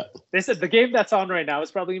sure. Yeah. They said the game that's on right now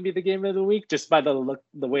is probably gonna be the game of the week, just by the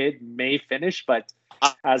way it may finish. But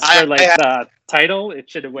as for the title, it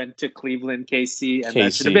should have went to Cleveland, KC, and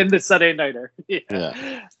that should have been the Sunday nighter.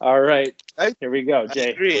 Yeah. All right. Here we go, Jay.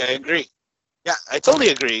 I agree. Yeah, I totally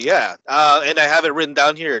agree. Yeah, and I have it written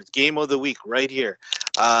down here. Game of the week, right here.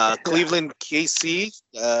 Cleveland KC.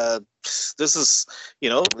 This is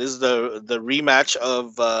the rematch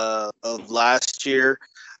of last year.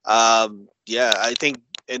 Yeah, I think,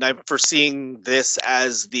 and I'm foreseeing this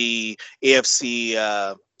as the AFC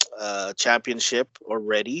championship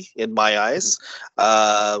already in my eyes.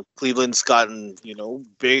 Cleveland's gotten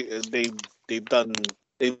big.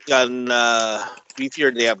 They've gotten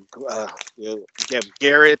beefier. They have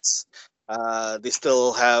Garrett. They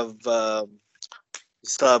still have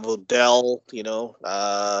Odell.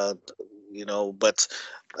 But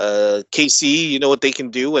KC, you know what they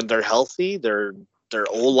can do when they're healthy. Their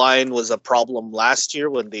O line was a problem last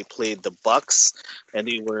year when they played the Bucks, and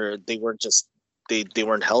they weren't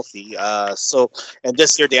healthy. And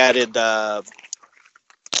this year they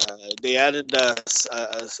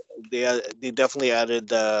definitely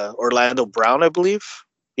added Orlando Brown, I believe.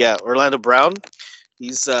 Yeah, Orlando Brown.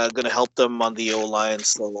 He's gonna help them on the O line.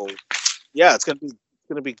 So yeah, it's gonna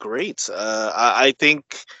be great. I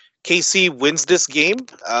think KC wins this game.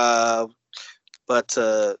 But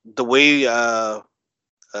the way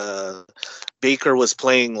Baker was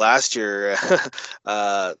playing last year,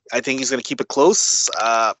 I think he's gonna keep it close.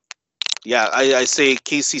 Yeah, I say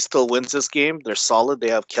KC still wins this game. They're solid.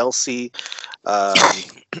 They have Kelsey,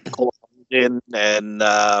 Cole and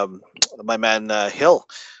my man Hill.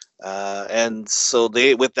 And so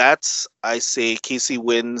with that, I say KC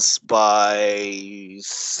wins by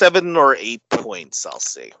 7 or 8 points, I'll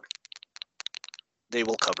say. They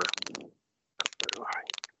will cover.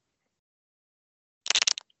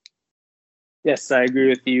 Yes, I agree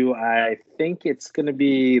with you. I think there's going to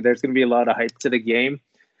be a lot of hype to the game.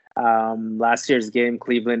 Last year's game,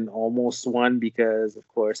 Cleveland almost won because, of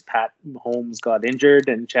course, Pat Mahomes got injured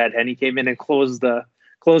and Chad Henne came in and closed the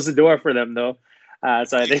door for them, though.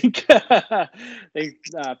 So I think Patrick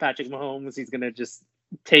Mahomes, he's going to just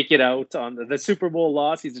take it out on the Super Bowl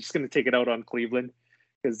loss. He's just going to take it out on Cleveland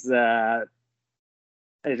because I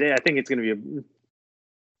think it's going to be a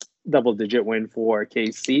double-digit win for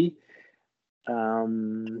KC.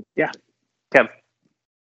 Yeah, Kev.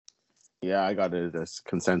 Yeah, I got it as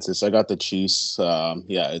consensus. I got the Chiefs.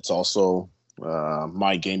 Yeah, it's also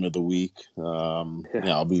my game of the week. Yeah,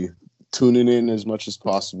 I'll be tuning in as much as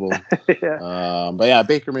possible. Yeah. But yeah,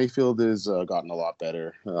 Baker Mayfield has gotten a lot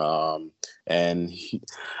better. And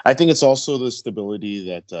I think it's also the stability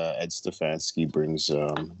that Ed Stefanski brings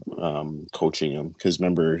coaching him. Because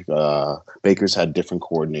remember, Baker's had different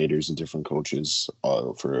coordinators and different coaches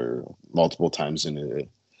for multiple times in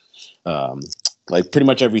like pretty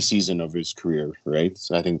much every season of his career, right?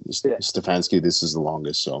 So I think Stefanski, this is the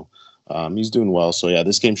longest. So he's doing well. So yeah,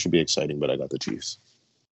 this game should be exciting, but I got the Chiefs.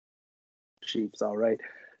 Chiefs, all right.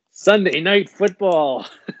 Sunday night football.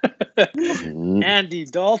 Andy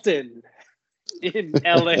Dalton in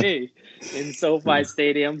LA in SoFi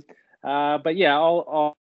Stadium. But yeah,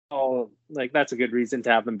 all like that's a good reason to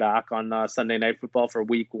have him back on Sunday night football for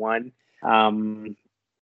week 1.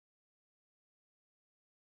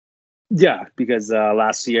 Yeah, because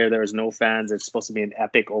last year there was no fans. It's supposed to be an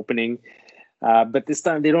epic opening. But this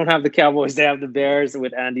time they don't have the Cowboys. They have the Bears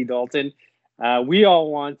with Andy Dalton. We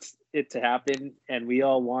all want it to happen, and we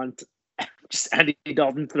all want just Andy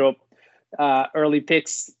Dalton throw up early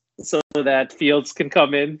picks so that Fields can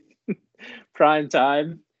come in prime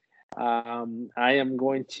time. I'm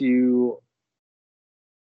going to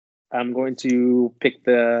pick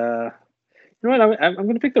the. You know what? I'm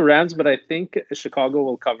going to pick the Rams, but I think Chicago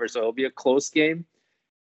will cover, so it'll be a close game.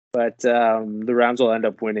 But the Rams will end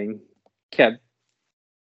up winning. Kev.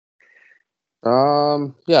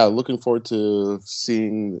 Yeah, looking forward to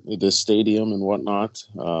seeing the stadium and whatnot.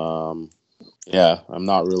 Yeah, I'm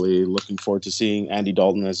not really looking forward to seeing Andy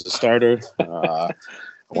Dalton as a starter. I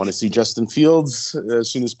want to see Justin Fields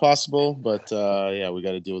as soon as possible, but yeah, we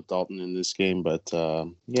got to deal with Dalton in this game. But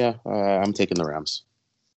yeah, I'm taking the Rams.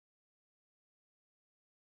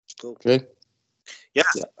 Cool. Okay. Yeah.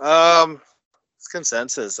 It's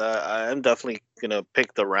consensus. I'm definitely gonna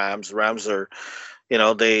pick the Rams. Rams are,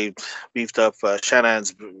 they beefed up.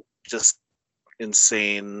 Shanahan's just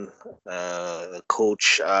insane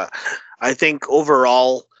coach. I think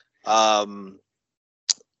overall,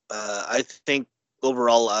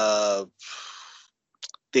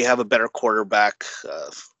 they have a better quarterback.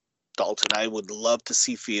 Dalton. I would love to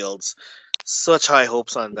see Fields. Such high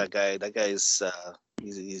hopes on that guy. That guy is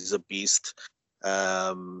he's a beast.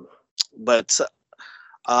 But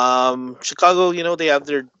Chicago, they have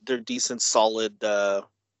their decent, solid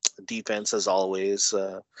defense as always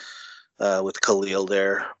with Khalil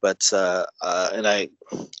there. But and I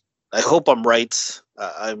hope I'm right.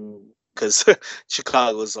 I'm because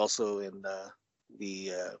Chicago is also in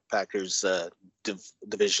the Packers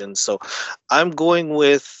division. So I'm going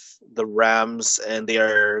with the Rams, and they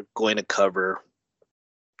are going to cover.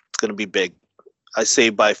 It's going to be big. I say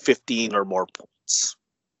by 15 or more points.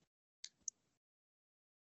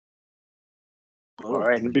 All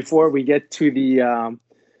right. And before we get to the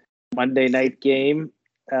Monday night game,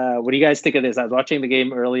 what do you guys think of this? I was watching the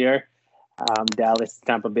game earlier. Dallas,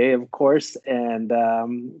 Tampa Bay, of course, and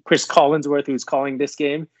Chris Collinsworth, who's calling this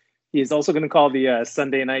game, he is also going to call the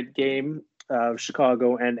Sunday night game of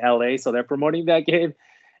Chicago and LA. So they're promoting that game.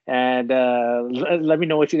 And let me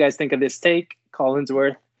know what you guys think of this take.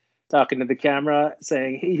 Collinsworth talking to the camera,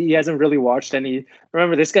 saying he hasn't really watched any.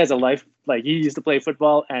 Remember, this guy's a life, like he used to play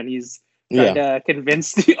football, and he's trying to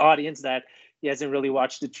convince the audience that he hasn't really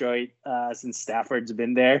watched Detroit since Stafford's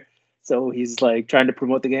been there. So he's like trying to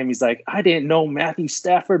promote the game. He's like, I didn't know Matthew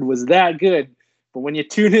Stafford was that good. But when you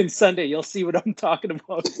tune in Sunday, you'll see what I'm talking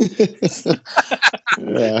about.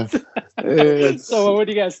 Yeah. So what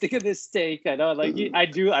do you guys think of this take? I know, like,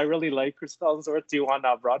 I really like Chris Collinsworth too on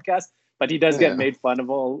broadcast, but he does get made fun of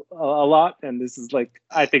a lot. And this is like,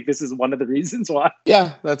 I think this is one of the reasons why.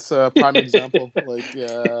 Yeah, that's a prime example. Like,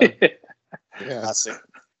 yeah.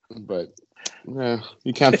 But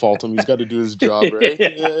you can't fault him. He's got to do his job, right?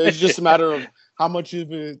 It's just a matter of how much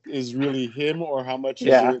of it is really him or how much is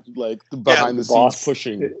it like behind the scenes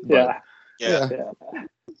pushing. But, yeah,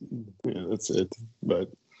 that's it. But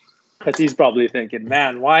because he's probably thinking,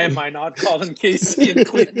 man, why am I not calling Casey in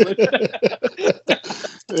Cleveland?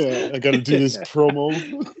 I got to do this promo.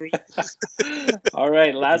 All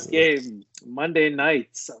right, last game, Monday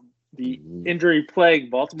night. The injury-plagued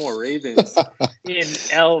Baltimore Ravens in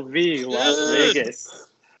LV, Las Vegas.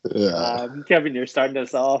 Yeah. Kevin, you're starting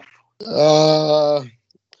us off. I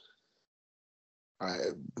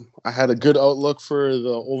had a good outlook for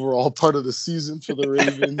the overall part of the season for the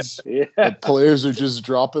Ravens. The players are just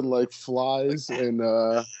dropping like flies, and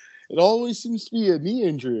it always seems to be a knee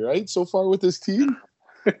injury, right? So far with this team.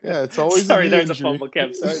 Yeah, it's always a knee there's injury. A fumble,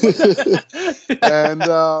 Kev. Sorry.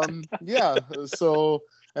 And so.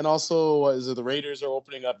 And also, is it the Raiders are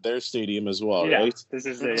opening up their stadium as well, right? This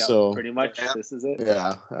is it. So pretty much, this is it.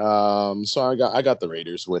 Yeah. So I got the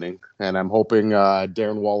Raiders winning, and I'm hoping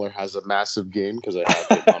Darren Waller has a massive game because I have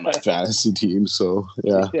him on my fantasy team. So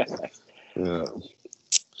yeah.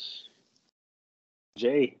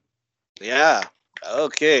 Jay. Yeah.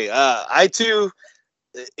 Okay. I too.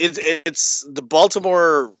 It's the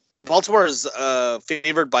Baltimore. Baltimore is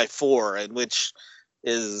favored by 4, and which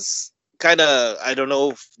is. Kind of, I don't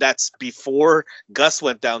know if that's before Gus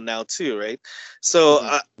went down now too, right?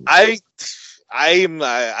 So I'm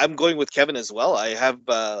going with Kevin as well. I have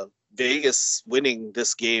Vegas winning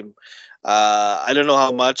this game. I don't know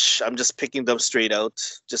how much. I'm just picking them straight out,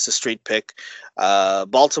 just a straight pick.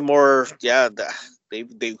 Baltimore, they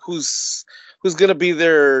who's gonna be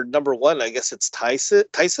their number one? I guess it's Tyson.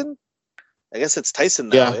 I guess it's Tyson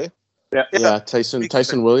now. Eh? Yeah,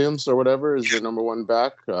 Tyson Williams or whatever is their number one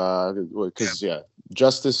back. Because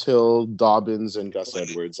Justice Hill, Dobbins, and Gus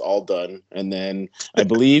Edwards all done, and then I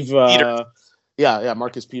believe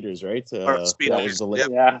Marcus Peters, right? Marcus Peters.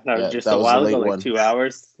 That was just a while ago, like 2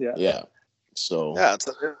 hours. Yeah. So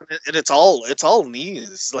it's all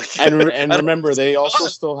knees. Like and remember they also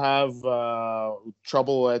still have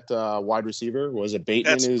trouble at wide receiver. Was it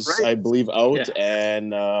Bateman I believe out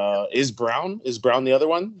and is Brown the other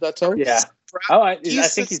one that's out? Yeah. Oh, I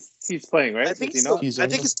think he's playing, right? I think so. I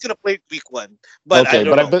think he's gonna play week 1. But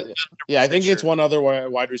okay, I think it's one other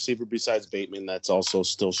wide receiver besides Bateman that's also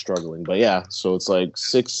still struggling. But so it's like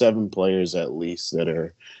 6-7 players at least that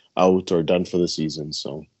are out or done for the season.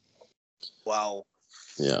 So. Wow.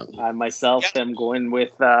 Yeah. I myself am going with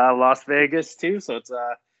Las Vegas too, so it's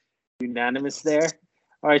unanimous there.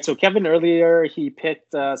 All right, so Kevin earlier he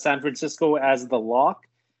picked San Francisco as the lock,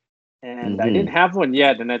 and I didn't have one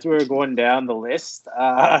yet, and as we were going down the list,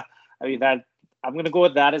 I'm going to go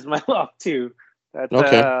with that as my lock too.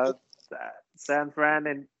 That's San Fran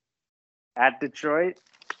and at Detroit.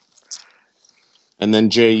 And then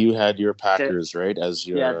Jay, you had your Packers, right, as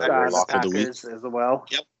your lock of the week as well.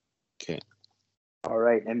 Yep. Okay. All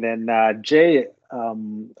right, and then Jay.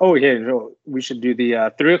 We should do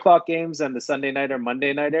the 3:00 games and the Sunday night or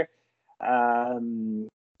Monday nighter.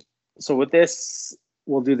 So with this,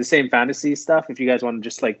 we'll do the same fantasy stuff. If you guys want to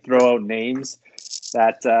just like throw out names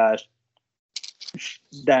that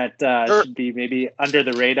Sure. should be maybe under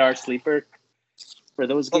the radar sleeper for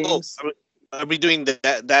those games. Are we doing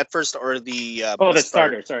that first or the the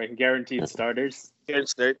starter? Sorry, guaranteed starters.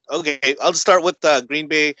 Okay, I'll start with Green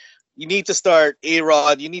Bay. You need to start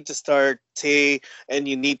A-Rod, you need to start Tay, and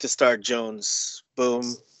you need to start Jones.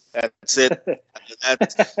 Boom. That's it.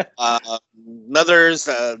 That's others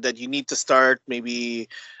that you need to start. Maybe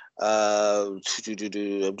I'm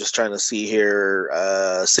just trying to see here.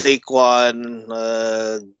 Saquon.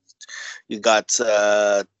 You got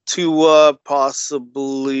Tua,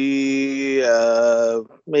 possibly.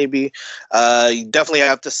 Maybe. You definitely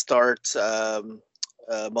have to start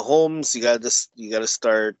Mahomes. You got to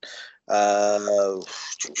start. Trying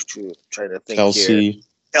to think here.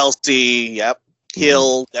 Kelsey. Yep.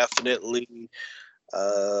 Hill, definitely.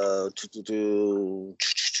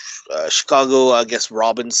 Chicago, I guess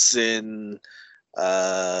Robinson. Who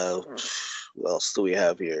else do we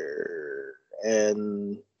have here?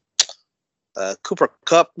 And Cooper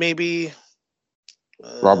Kupp, maybe.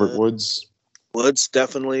 Robert Woods. Woods,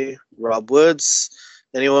 definitely. Rob Woods.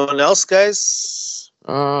 Anyone else, guys?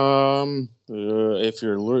 If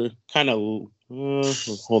you're kind of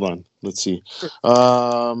hold on, let's see.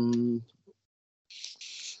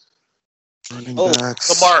 Running backs.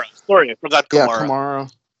 Kamara. Sorry, I forgot Kamara. Yeah,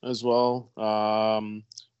 Kamara as well.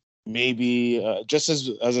 Maybe just as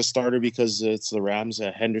a starter because it's the Rams.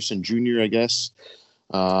 Henderson Jr., I guess.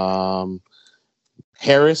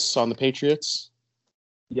 Harris on the Patriots.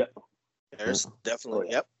 Yep. Harris, definitely.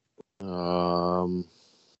 Yep.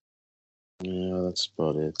 Yeah, that's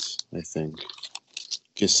about it. I think.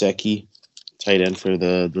 Gesicki, tight end for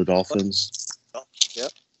the Dolphins. Oh,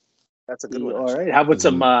 yep. That's a good one. All right. How about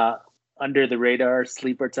some under the radar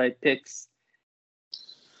sleeper type picks?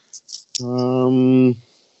 Let's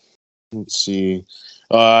see.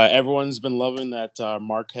 Everyone's been loving that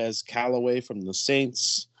Marquez Callaway from the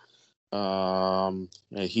Saints.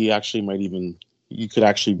 He actually might even. You could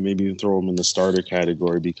actually maybe even throw him in the starter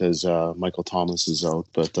category because Michael Thomas is out,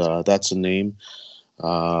 but that's a name.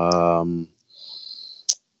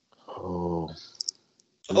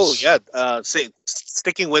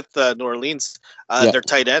 Sticking with New Orleans, their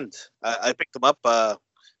tight end. I picked him up.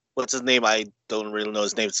 What's his name? I don't really know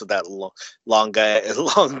his name. So that long guy,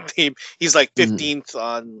 long name. He's like 15th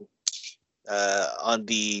on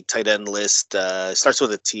the tight end list. Starts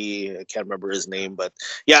with a T. I can't remember his name, but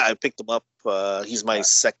yeah, I picked him up. He's my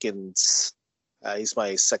second. He's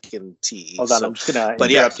my second T. Hold on, I'm just gonna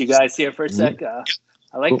interrupt you guys here for a sec.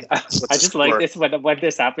 I just like this when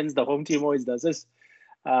this happens. The home team always does this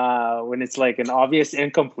when it's like an obvious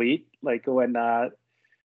incomplete, like when the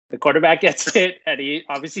quarterback gets hit and he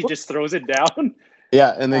obviously just throws it down.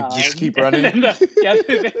 Yeah, and they just keep running.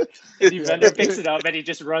 The defender picks it up and he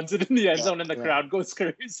just runs it in the end zone, and the crowd goes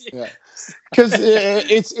crazy. Yeah, because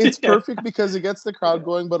it's perfect because it gets the crowd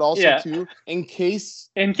going, but also too in case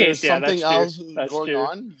there's something else going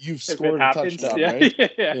on, you've scored a touchdown, right?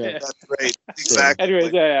 Yeah, that's right. Exactly.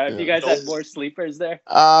 Anyways, if you guys had more sleepers there,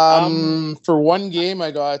 for one game,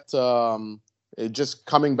 I got. Just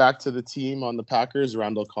coming back to the team on the Packers,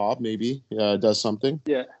 Randall Cobb maybe does something.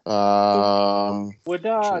 Yeah. I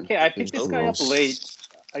picked this guy up late.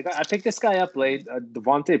 I picked this guy up late.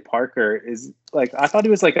 Devontae Parker is like, I thought he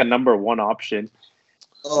was like a number one option.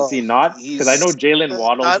 Is he not? Because I know Jalen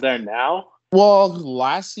Waddle's there now. Well,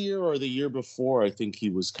 last year or the year before, I think he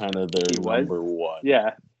was kind of their number one.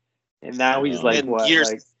 Yeah. And now he's like what?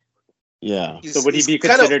 Yeah. So would he be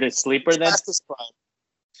considered a sleeper then?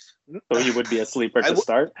 So he would be a sleeper to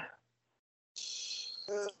start?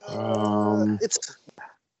 It's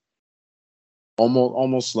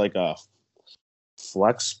almost like a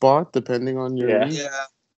flex spot, depending on your Yeah.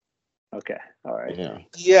 Okay. All right.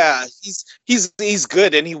 Yeah. He's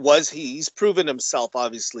good, and he's proven himself.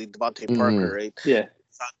 Obviously, Devontae Parker, right? Yeah.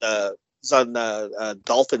 He's on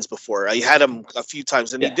Dolphins before. I had him a few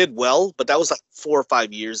times, and he did well, but that was like 4 or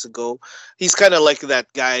 5 years ago. He's kind of like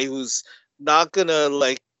that guy who's not gonna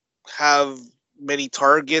like have many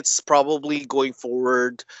targets probably going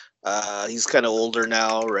forward. He's kind of older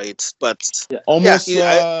now, right? But almost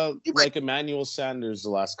like Emmanuel Sanders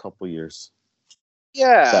the last couple years.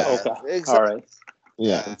 Yeah. Okay. Exactly. All right.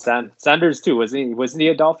 Yeah. And Sanders too. Wasn't he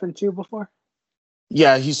a Dolphin too before?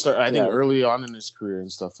 Yeah, he started. I think early on in his career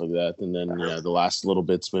and stuff like that, and then the last little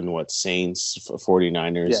bit's been Saints,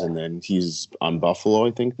 49ers, and then he's on Buffalo,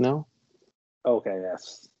 I think now. Okay.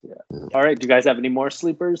 Yes. Yeah. All right. Do you guys have any more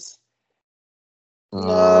sleepers?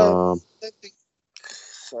 I think,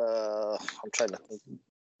 I'm trying to think.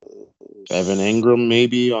 Evan Ingram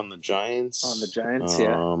maybe on the Giants.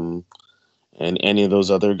 Yeah. And any of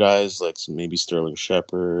those other guys, like maybe Sterling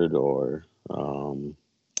Shepard or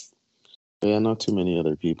not too many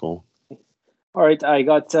other people. All right, I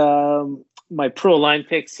got my pro line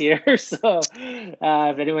picks here. So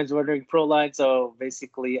if anyone's wondering, pro line, so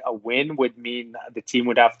basically a win would mean the team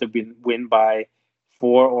would have to win by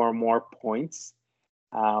 4 or more points.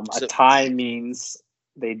 A tie means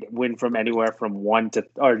they'd win from anywhere from 1 to,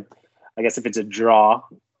 or I guess if it's a draw,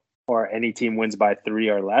 or any team wins by 3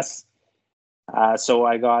 or less. So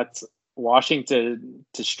I got Washington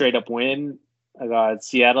to straight up win. I got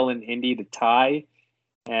Seattle and Indy to tie,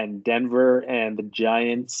 and Denver and the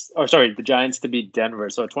Giants to beat Denver.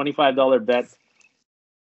 So a $25 bet.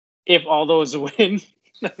 If all those win,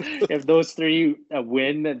 if those 3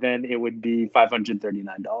 win, then it would be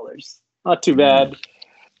 $539. Not too bad.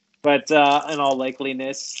 But in all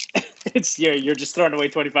likeliness, you're just throwing away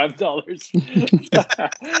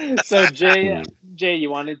 $25. So Jay, you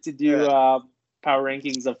wanted to do power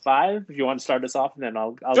rankings of 5? If you want to start us off, and then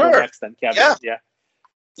I'll go next. Then Kevin, yeah.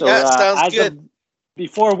 So sounds good.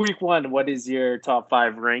 Before week 1, what is your top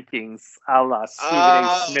 5 rankings, a la Stephen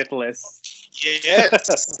A. Smith list? Yes,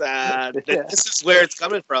 this is where it's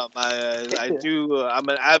coming from. I'm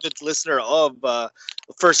an avid listener of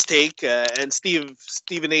First Take, and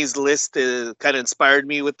Stephen A's list kind of inspired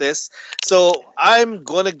me with this. So I'm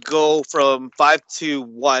gonna go from 5 to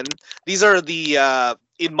 1. These are the,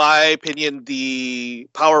 in my opinion, the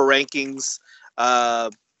power rankings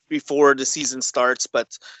before the season starts,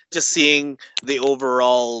 but just seeing the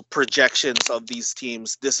overall projections of these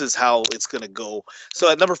teams, this is how it's going to go.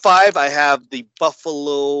 So at number 5, I have the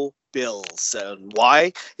Buffalo Bills. And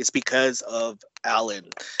why? It's because of Allen.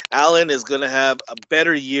 Allen is going to have a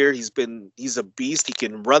better year. He's a beast. He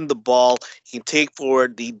can run the ball. He can take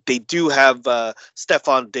forward. They do have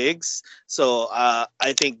Stephon Diggs. So I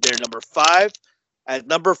think they're number 5. At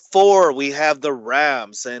number 4, we have the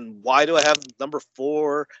Rams. And why do I have number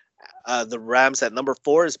 4? The Rams at number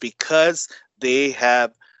 4 is because they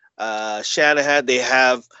have Shanahan. They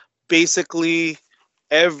have basically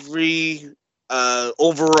every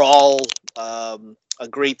overall a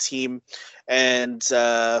great team. And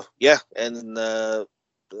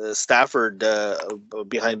Stafford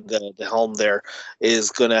behind the helm there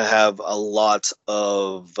is going to have a lot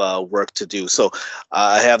of work to do. So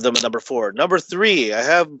I have them at number 4. Number 3, I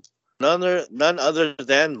have none other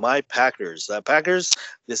than my Packers. Packers,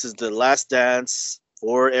 this is the last dance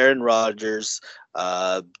for Aaron Rodgers.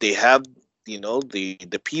 They have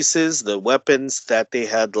the pieces, the weapons that they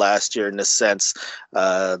had last year in a sense.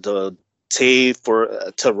 The Tay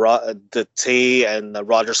and the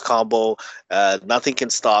Rodgers combo, nothing can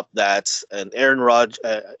stop that. And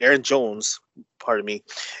Aaron Jones, pardon me,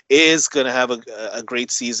 is going to have a great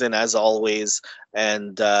season as always.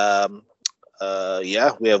 And we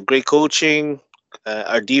have great coaching.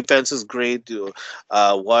 Our defense is great.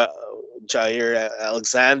 Jair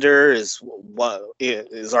Alexander is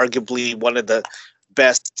arguably one of the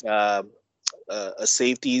best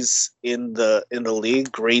safeties in the league.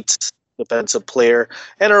 Great defensive player,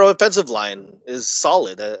 and our offensive line is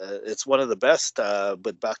solid. It's one of the best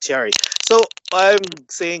with Bakhtiari. So I'm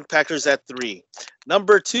saying Packers at 3.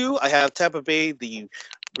 Number 2, I have Tampa Bay, the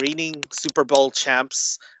reigning Super Bowl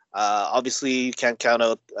champs. Obviously, you can't count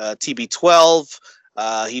out TB12.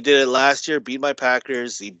 He did it last year, beat my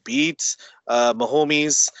Packers. He beat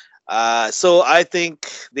Mahomes. So I think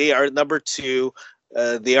they are number 2.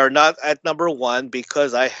 They are not at number 1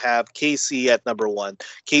 because I have KC at number 1.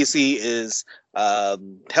 KC is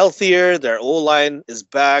healthier. Their O-line is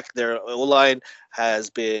back. Their O-line has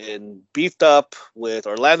been beefed up with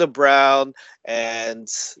Orlando Brown. And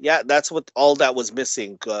that's what all that was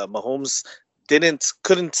missing. Mahomes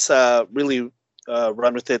couldn't really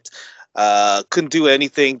run with it. Couldn't do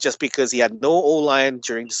anything just because he had no O-line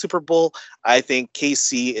during the Super Bowl. I think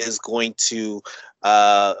KC is going to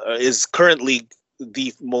is currently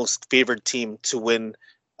the most favored team to win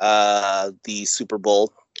the Super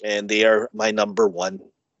Bowl, and they are my number 1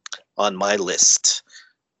 on my list.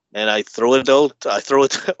 And I throw it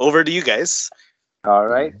over to you guys. All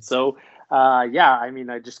right. So I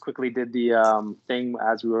just quickly did the thing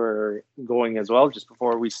as we were going as well, just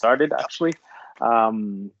before we started actually.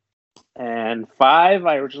 And 5,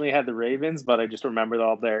 I originally had the Ravens, but I just remembered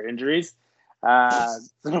all their injuries. So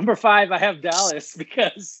number 5, I have Dallas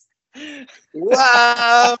because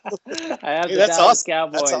wow, I have the Dallas awesome.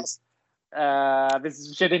 Cowboys.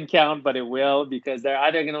 This shouldn't count, but it will because they're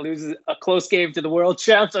either going to lose a close game to the world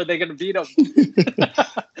champs or they're going to beat them.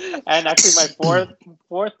 And actually, my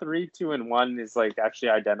 4, 3, 2, and 1 is like actually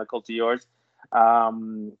identical to yours.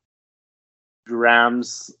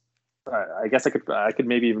 Rams. I guess I could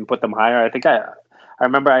maybe even put them higher. I think I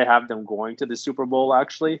remember I have them going to the Super Bowl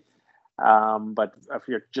actually. But if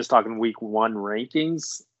you're just talking week 1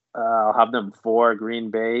 rankings, I'll have them 4. Green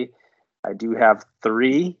Bay, I do have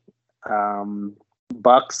 3.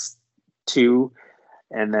 Bucks 2,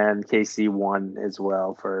 and then KC 1 as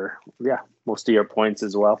well for most of your points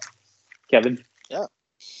as well. Kevin? Yeah.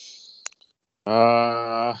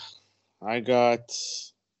 I got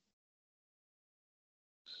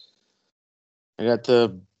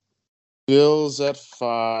the Bills at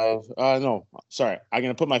 5. No, sorry. I'm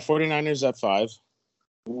going to put my 49ers at 5.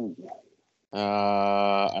 Ooh.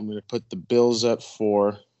 I'm going to put the Bills at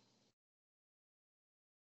 4.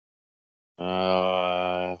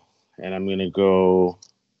 And I'm going to go...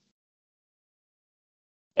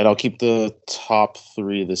 And I'll keep the top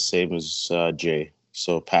 3 the same as Jay.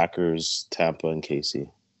 So Packers, Tampa, and KC.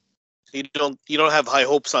 You don't have high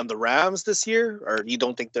hopes on the Rams this year, or you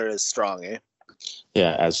don't think they're as strong, eh?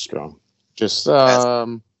 Yeah, as strong. Just as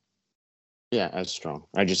strong.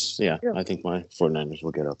 I think my 49ers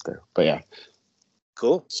will get up there. But yeah.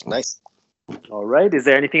 Cool. Nice. All right. Is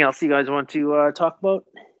there anything else you guys want to talk about?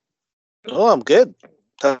 Oh, I'm good.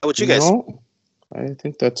 How about you guys? No, I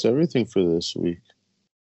think that's everything for this week.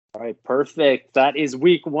 All right, perfect. That is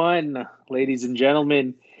week 1, ladies and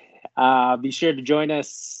gentlemen. Be sure to join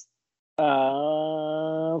us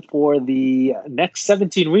for the next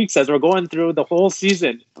 17 weeks as we're going through the whole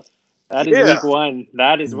season. That is week 1.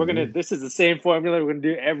 That is this is the same formula we're gonna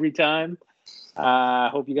do every time.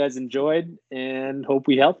 Hope you guys enjoyed and hope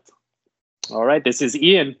we helped. All right, this is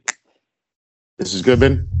Ian. This is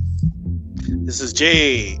Goodman. This is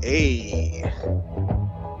Jay. Hey.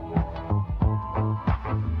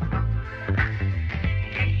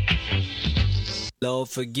 Lord,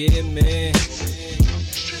 forgive me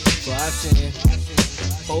for I sin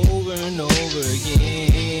over and over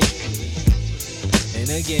again and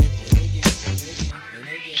again.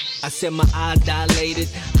 I said my eyes dilated,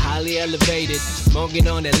 highly elevated, smoking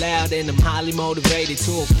on it loud and I'm highly motivated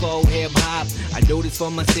to a full hip hop. I do this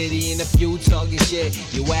for my city and if you talking shit,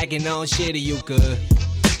 you whacking on shit or you could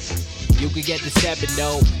get the stepping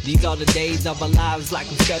though. These are the days of our lives like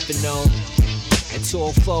I'm stepping on. And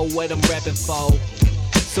 204 what I'm repping for.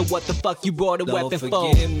 So what the fuck you brought a weapon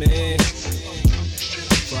for? Forgive me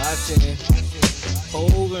for I sin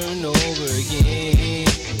over and over again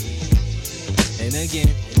and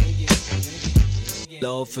again.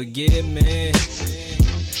 Lord, forgive me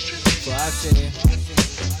for I sin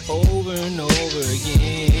over and over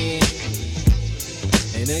again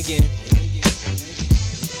and again.